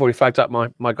 I've already flagged up my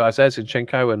guys there,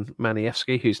 Zinchenko and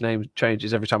Manievsky, whose name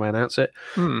changes every time I announce it.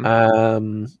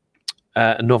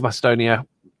 North Macedonia,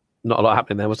 not a lot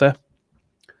happening there, was there?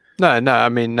 No. I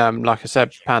mean, like I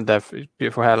said, Pandev,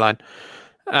 beautiful hairline.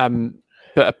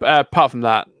 But apart from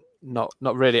that, not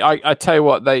really. I tell you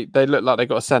what, they look like they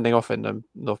got a sending off in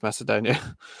North Macedonia.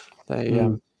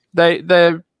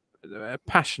 They're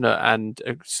passionate and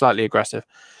slightly aggressive.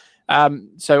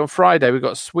 So on Friday we've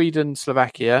got Sweden,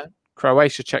 Slovakia,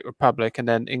 Croatia, Czech Republic, and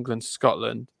then England,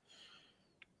 Scotland.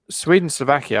 Sweden,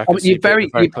 Slovakia. You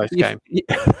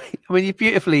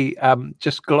beautifully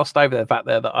just glossed over the fact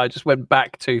there that I just went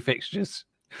back 2 fixtures.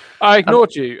 I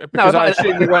ignored you because I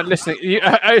assumed you weren't listening.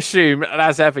 I assume,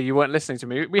 as ever, you weren't listening to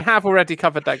me. We have already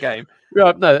covered that game. No,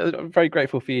 I'm very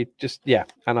grateful for you.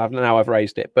 And I've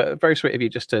raised it, but very sweet of you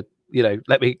just to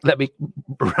let me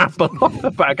ramble on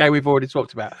about a game we've already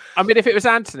talked about. I mean, if it was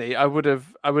Anthony, I would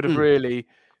have really,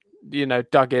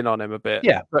 dug in on him a bit.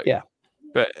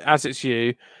 But as it's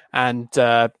you and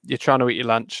you're trying to eat your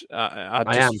lunch, I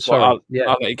am sorry. I'll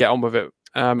let you get on with it.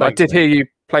 I did hear you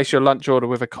place your lunch order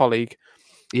with a colleague.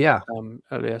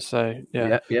 Earlier. So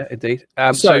yeah, indeed.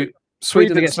 So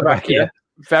Sweden against Slovakia,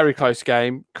 very close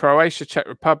game. Croatia, Czech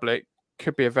Republic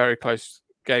could be a very close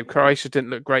game. Croatia didn't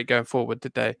look great going forward,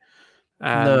 did they?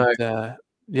 And,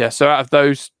 no. So out of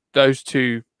those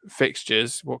 2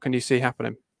 fixtures, what can you see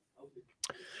happening?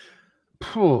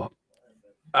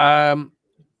 I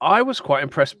was quite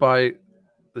impressed by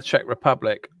the Czech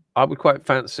Republic, I would quite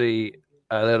fancy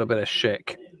a little bit of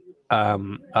Schick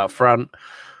up front.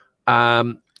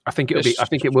 I think it will be. I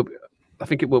think it will. I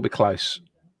think it will be close.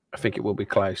 I think it will be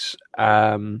close.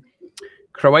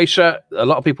 Croatia, a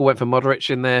lot of people went for Modric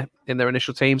in their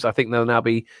initial teams. I think they'll now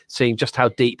be seeing just how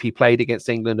deep he played against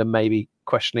England and maybe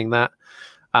questioning that.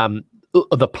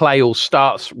 The play all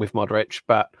starts with Modric,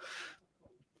 but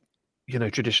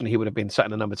traditionally he would have been sat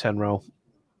in the number 10 role,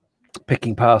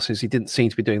 picking passes. He didn't seem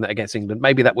to be doing that against England.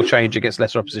 Maybe that will change against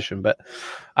lesser opposition, but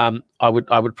I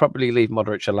would probably leave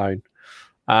Modric alone.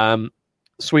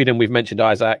 Sweden, we've mentioned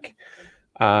Isaac.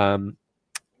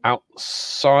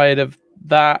 Outside of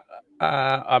that,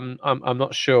 I'm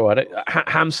not sure.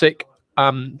 Hamsik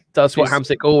does what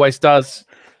Hamsik always does.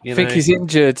 I think he's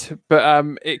injured, but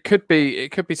it could be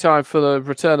time for the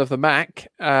return of the Mac,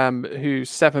 who's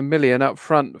 7 million up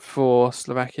front for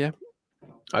Slovakia.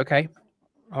 Okay,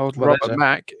 old Robert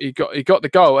Mack. He got the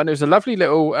goal, and it was a lovely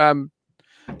little.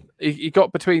 He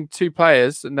got between two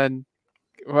players, and then,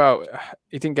 well,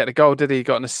 he didn't get the goal, did he? He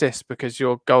got an assist because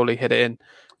your goalie hit it in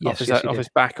off his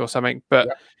back or something.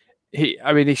 But he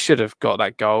should have got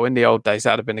that goal in the old days.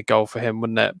 That'd have been a goal for him,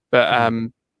 wouldn't it? But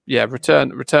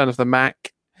return of the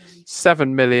Mac,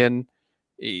 7 million.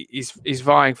 He's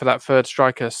vying for that third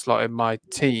striker slot in my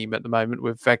team at the moment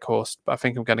with Weghorst. But I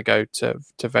think I'm going to go to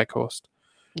Weghorst.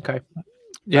 Okay.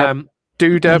 Yeah.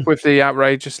 Duda with the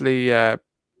outrageously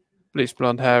bleached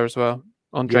blonde hair as well.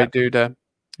 Andre Duda.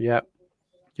 Yeah.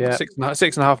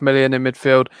 6.5 million in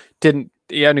midfield.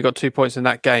 He only got 2 points in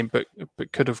that game, but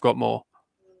could have got more.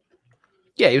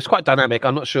 Yeah, he was quite dynamic.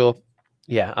 I'm not sure.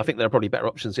 Yeah, I think there are probably better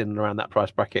options in and around that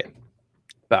price bracket.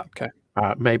 But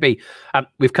maybe.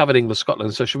 We've covered England,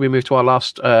 Scotland. So should we move to our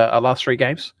last 3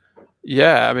 games?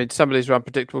 Yeah, I mean, some of these are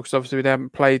unpredictable because obviously we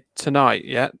haven't played tonight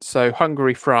yet. So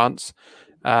Hungary, France.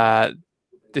 Come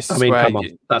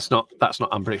on. That's not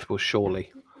unpredictable,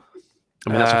 surely. I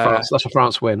mean, that's a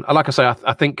France win. Like I say,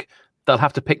 I think they'll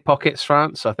have to pick pockets.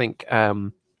 France. I think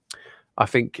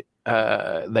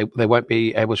they won't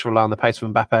be able to rely on the pace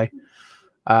of Mbappe.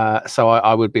 So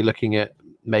I would be looking at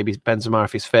maybe Benzema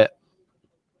if he's fit.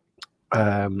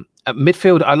 At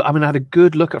midfield, I had a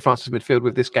good look at France's midfield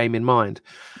with this game in mind.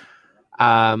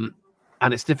 And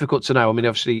it's difficult to know. I mean,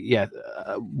 obviously,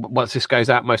 once this goes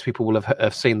out, most people will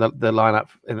have seen the lineup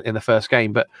in the first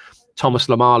game. But Thomas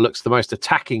Lemar looks the most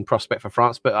attacking prospect for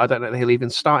France, but I don't know that he'll even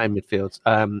start in midfield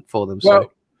for them.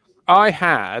 Well, I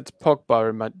had Pogba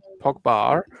in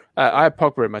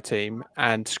my team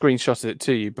and screenshotted it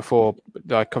to you before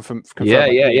I confirmed.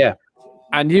 Yeah.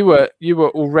 And you were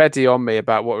already on me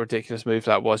about what a ridiculous move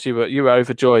that was. You were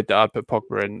overjoyed that I put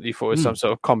Pogba in. You thought it was some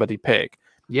sort of comedy pick.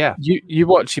 Yeah. You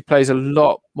watch. He plays a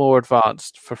lot more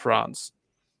advanced for France.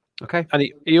 Okay. And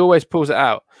he always pulls it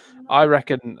out. I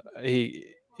reckon he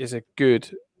is a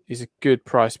good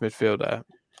price midfielder.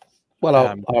 Well,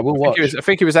 I will watch. I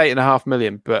think he was 8.5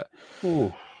 million, but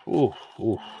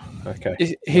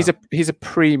okay. He's a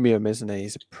premium, isn't he?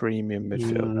 He's a premium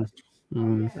midfielder.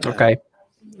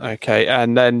 Okay,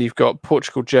 and then you've got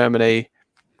Portugal, Germany.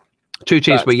 2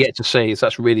 teams we're yet to see, so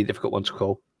that's a really difficult one to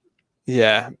call.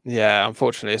 Yeah.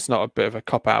 Unfortunately, it's not a bit of a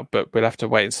cop out, but we'll have to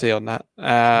wait and see on that.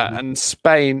 And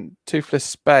Spain, toothless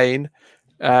Spain,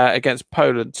 against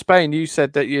Poland. Spain, you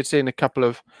said that you'd seen a couple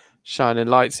of shining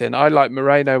lights in. I like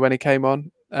Moreno when he came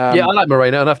on. I like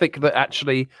Moreno, and I think that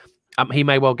actually he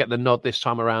may well get the nod this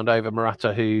time around over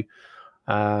Morata, who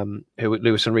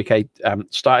Luis Enrique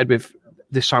started with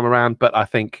this time around. But I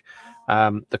think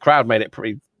the crowd made it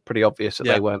pretty obvious that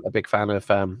they weren't a big fan of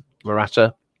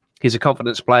Morata. He's a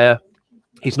confidence player.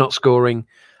 He's not scoring.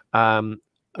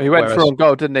 He went for on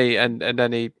goal, didn't he? And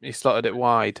then he slotted it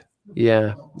wide.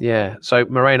 Yeah. So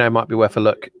Moreno might be worth a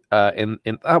look in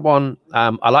that one.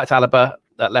 I liked Alaba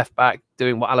at left back,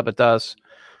 doing what Alaba does.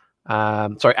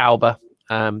 Alba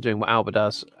doing what Alba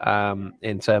does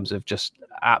in terms of just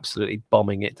absolutely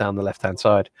bombing it down the left hand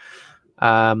side.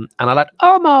 And I like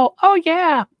Omo. Oh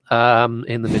yeah,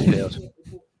 in the midfield.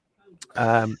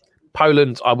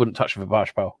 Poland, I wouldn't touch with a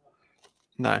barge pole.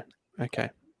 No. Okay,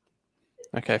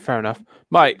 fair enough.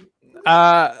 Mike,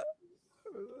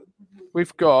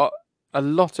 we've got a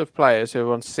lot of players who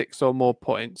are on 6 or more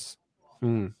points.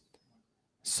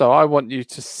 So I want you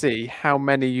to see how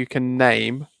many you can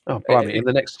name in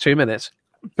the next 2 minutes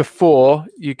before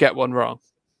you get one wrong.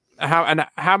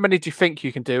 How many do you think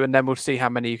you can do? And then we'll see how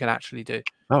many you can actually do.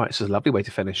 All right, this is a lovely way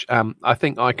to finish. I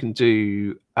think I can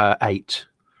do 8.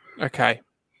 Okay.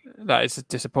 That is a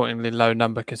disappointingly low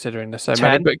number considering there's so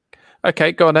 10. many. But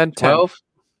okay, go on then. 12.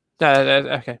 No,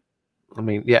 okay. I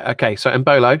mean, yeah, okay. So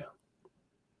Mbolo.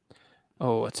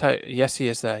 Oh, yes, he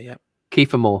is there. Yeah.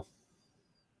 Kiefer Moore.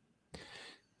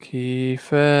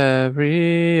 Kiefer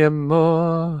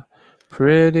Moore,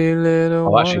 pretty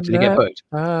little Oh, actually, one did he get that booked?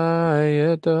 I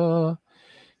adore.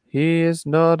 He is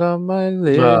not on my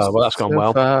list Oh, well, that's gone so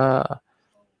well. far.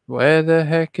 Where the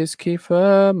heck is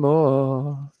Kiefer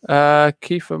Moore?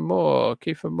 Kiefer Moore.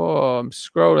 I'm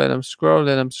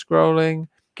scrolling.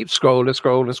 Keep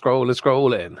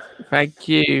scrolling. Thank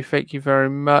you very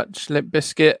much, Limp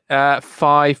Biscuit.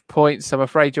 5 points. I'm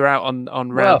afraid you're out on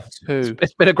round Well, 2.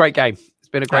 It's been a great game. It's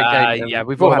been a great game. Yeah,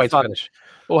 we've What all a way had to fun. finish.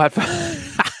 All had fun.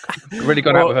 Really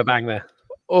got out with a bang there.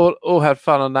 All had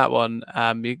fun on that one.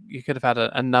 You could have had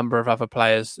a number of other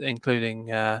players,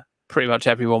 including pretty much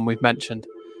everyone we've mentioned.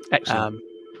 Excellent.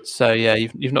 So yeah,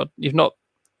 you've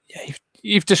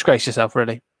disgraced yourself,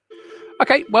 really.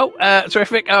 Okay, well,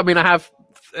 terrific. I mean, I have,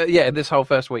 this whole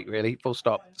first week, really, full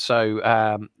stop. So,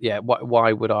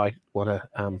 why would I want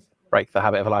to break the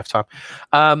habit of a lifetime?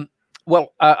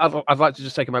 Well, I'd like to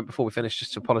just take a moment before we finish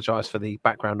just to apologise for the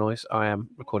background noise. I am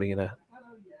recording in a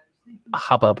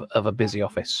hubbub of a busy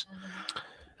office.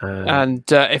 And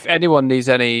if anyone needs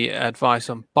any advice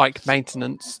on bike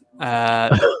maintenance,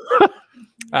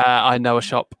 I know a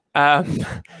shop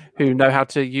who know how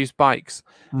to use bikes.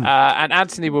 And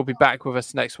Anthony will be back with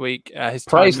us next week.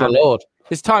 Praise the Lord.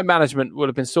 His time management will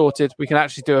have been sorted. We can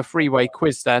actually do a 3-way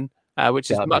quiz then,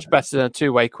 which is much better than a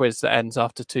 2-way quiz that ends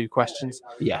after 2 questions.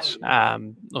 Yes.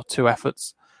 Or 2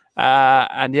 efforts.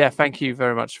 And yeah, thank you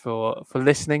very much for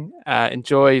listening.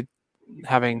 Enjoy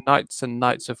having nights and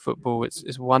nights of football.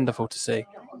 It's wonderful to see.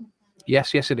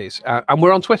 Yes, it is. And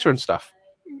we're on Twitter and stuff.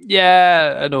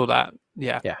 Yeah, and all that.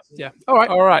 Yeah. All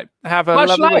right. Have a Much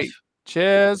lovely love. week.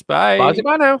 Cheers. Bye.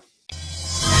 Bye now.